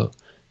to know about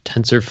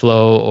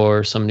TensorFlow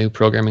or some new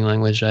programming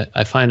language,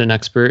 I find an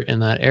expert in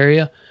that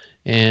area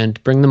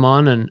and bring them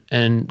on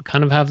and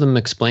kind of have them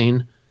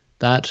explain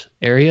that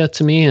area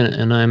to me,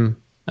 and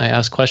I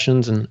ask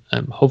questions, and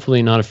I'm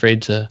hopefully not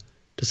afraid to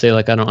say,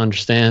 like, I don't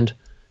understand.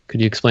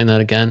 Could you explain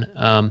that again?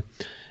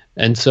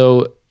 And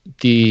so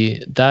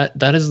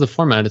that is the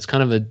format. It's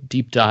kind of a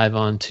deep dive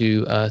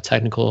onto a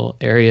technical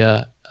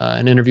area,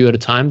 an interview at a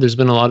time. There's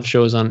been a lot of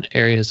shows on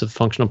areas of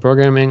functional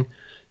programming,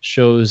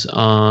 shows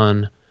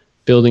on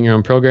building your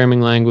own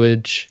programming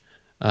language,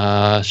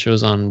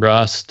 shows on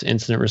Rust,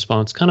 incident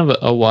response, kind of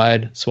a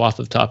wide swath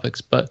of topics.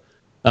 But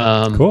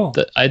cool.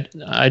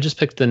 I just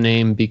picked the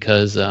name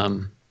because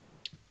a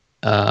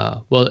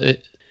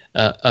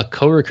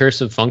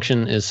co-recursive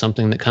function is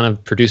something that kind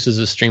of produces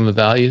a stream of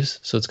values.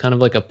 So it's kind of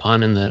like a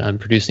pun in that I'm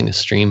producing a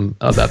stream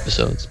of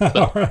episodes. But,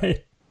 all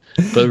right.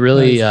 But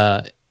really,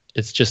 nice.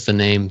 It's just a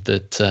name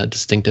that's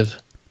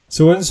distinctive.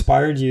 So what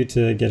inspired you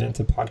to get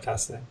into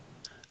podcasting?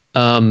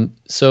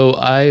 So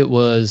I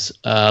was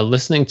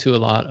listening to a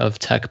lot of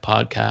tech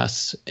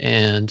podcasts,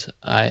 and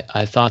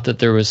I thought that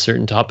there was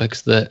certain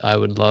topics that I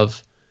would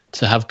love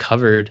to have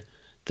covered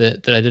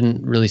that I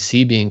didn't really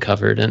see being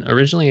covered. And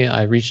originally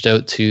I reached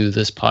out to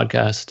this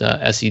podcast,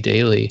 SE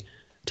Daily,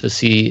 to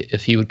see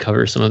if he would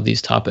cover some of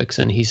these topics.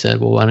 And he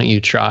said, well, why don't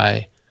you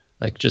try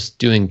like just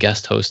doing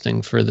guest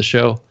hosting for the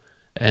show?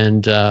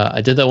 And I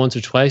did that once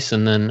or twice,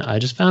 and then I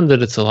just found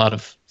that it's a lot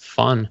of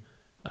fun.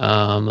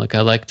 Like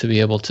I like to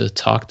be able to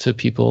talk to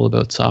people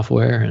about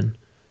software, and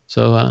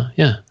so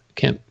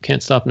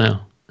can't stop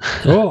now.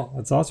 Cool,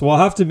 that's awesome. Well,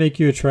 I'll have to make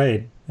you a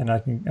trade, and I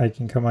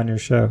can come on your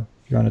show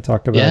if you want to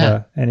talk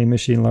about any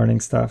machine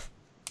learning stuff.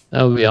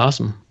 That would be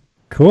awesome.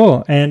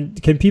 Cool.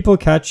 And can people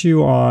catch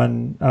you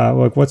on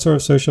like what sort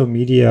of social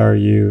media are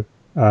you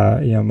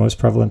most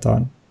prevalent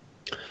on?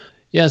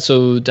 Yeah,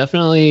 so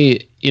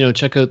definitely,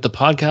 check out the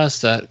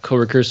podcast at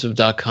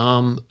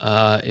corecursive.com.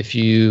 If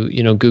you,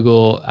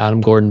 Google Adam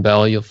Gordon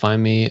Bell, you'll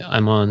find me.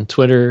 I'm on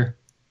Twitter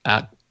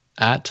at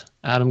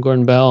Adam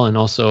Gordon Bell and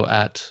also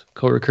at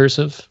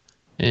corecursive.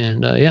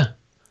 And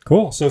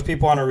Cool. So if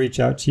people want to reach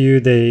out to you,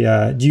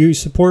 do you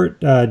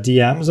support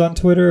DMs on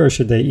Twitter, or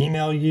should they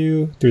email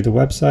you through the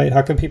website?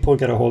 How can people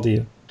get a hold of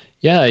you?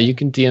 Yeah, you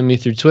can DM me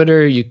through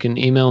Twitter. You can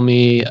email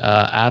me,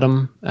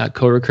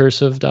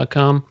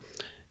 adam@corecursive.com.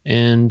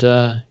 And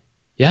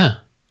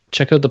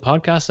check out the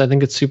podcast. I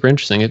think it's super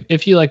interesting.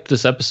 If you liked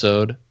this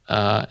episode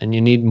and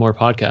you need more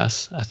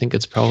podcasts, I think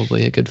it's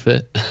probably a good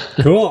fit.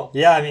 Cool.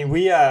 Yeah, I mean,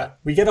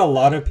 we get a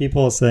lot of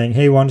people saying,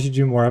 "Hey, why don't you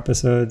do more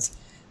episodes?"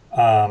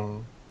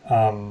 But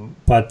I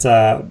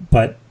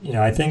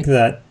think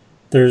that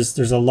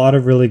there's a lot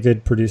of really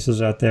good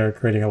producers out there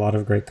creating a lot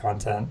of great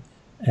content,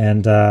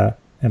 and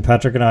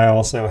Patrick and I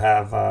also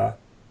have a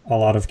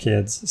lot of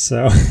kids,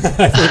 so I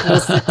think we'll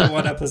stick to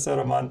one episode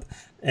a month.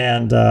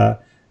 And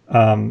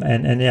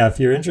yeah, if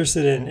you're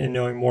interested in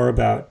knowing more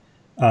about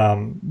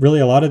really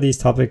a lot of these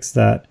topics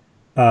that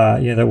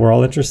that we're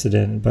all interested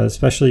in, but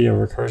especially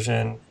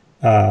recursion,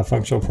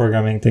 functional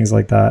programming, things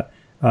like that.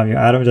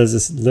 Adam does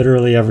this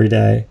literally every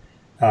day.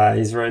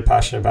 He's very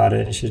passionate about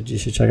it. You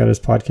should check out his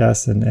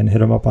podcast and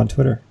hit him up on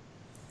Twitter.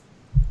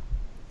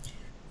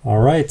 All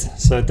right.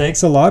 So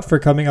thanks a lot for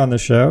coming on the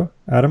show,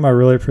 Adam. I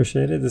really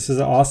appreciate it. This is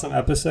an awesome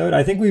episode.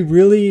 I think we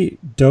really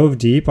dove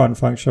deep on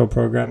functional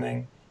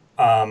programming.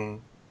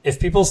 If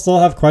people still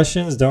have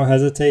questions, don't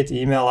hesitate to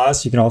email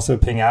us. You can also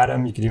ping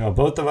Adam. You can email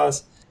both of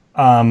us.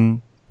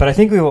 But I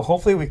think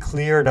hopefully we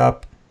cleared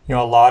up a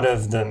lot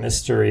of the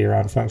mystery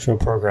around functional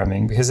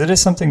programming, because it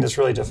is something that's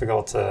really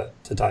difficult to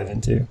dive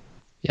into.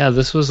 Yeah,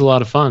 this was a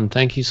lot of fun.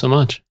 Thank you so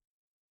much.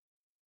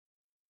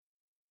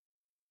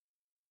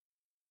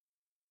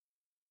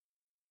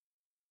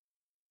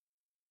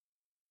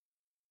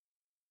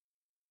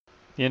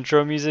 The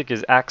intro music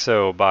is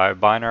Axo by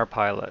Binar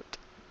Pilot.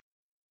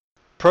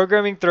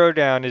 Programming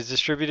Throwdown is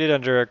distributed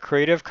under a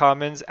Creative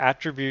Commons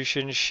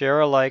Attribution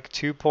Share-alike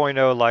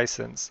 2.0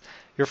 license.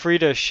 You're free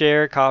to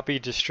share, copy,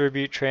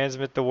 distribute,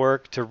 transmit the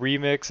work, to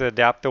remix,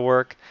 adapt the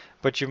work,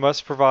 but you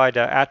must provide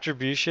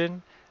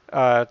attribution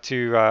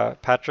to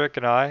Patrick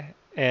and I,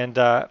 and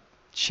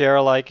share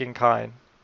alike in kind.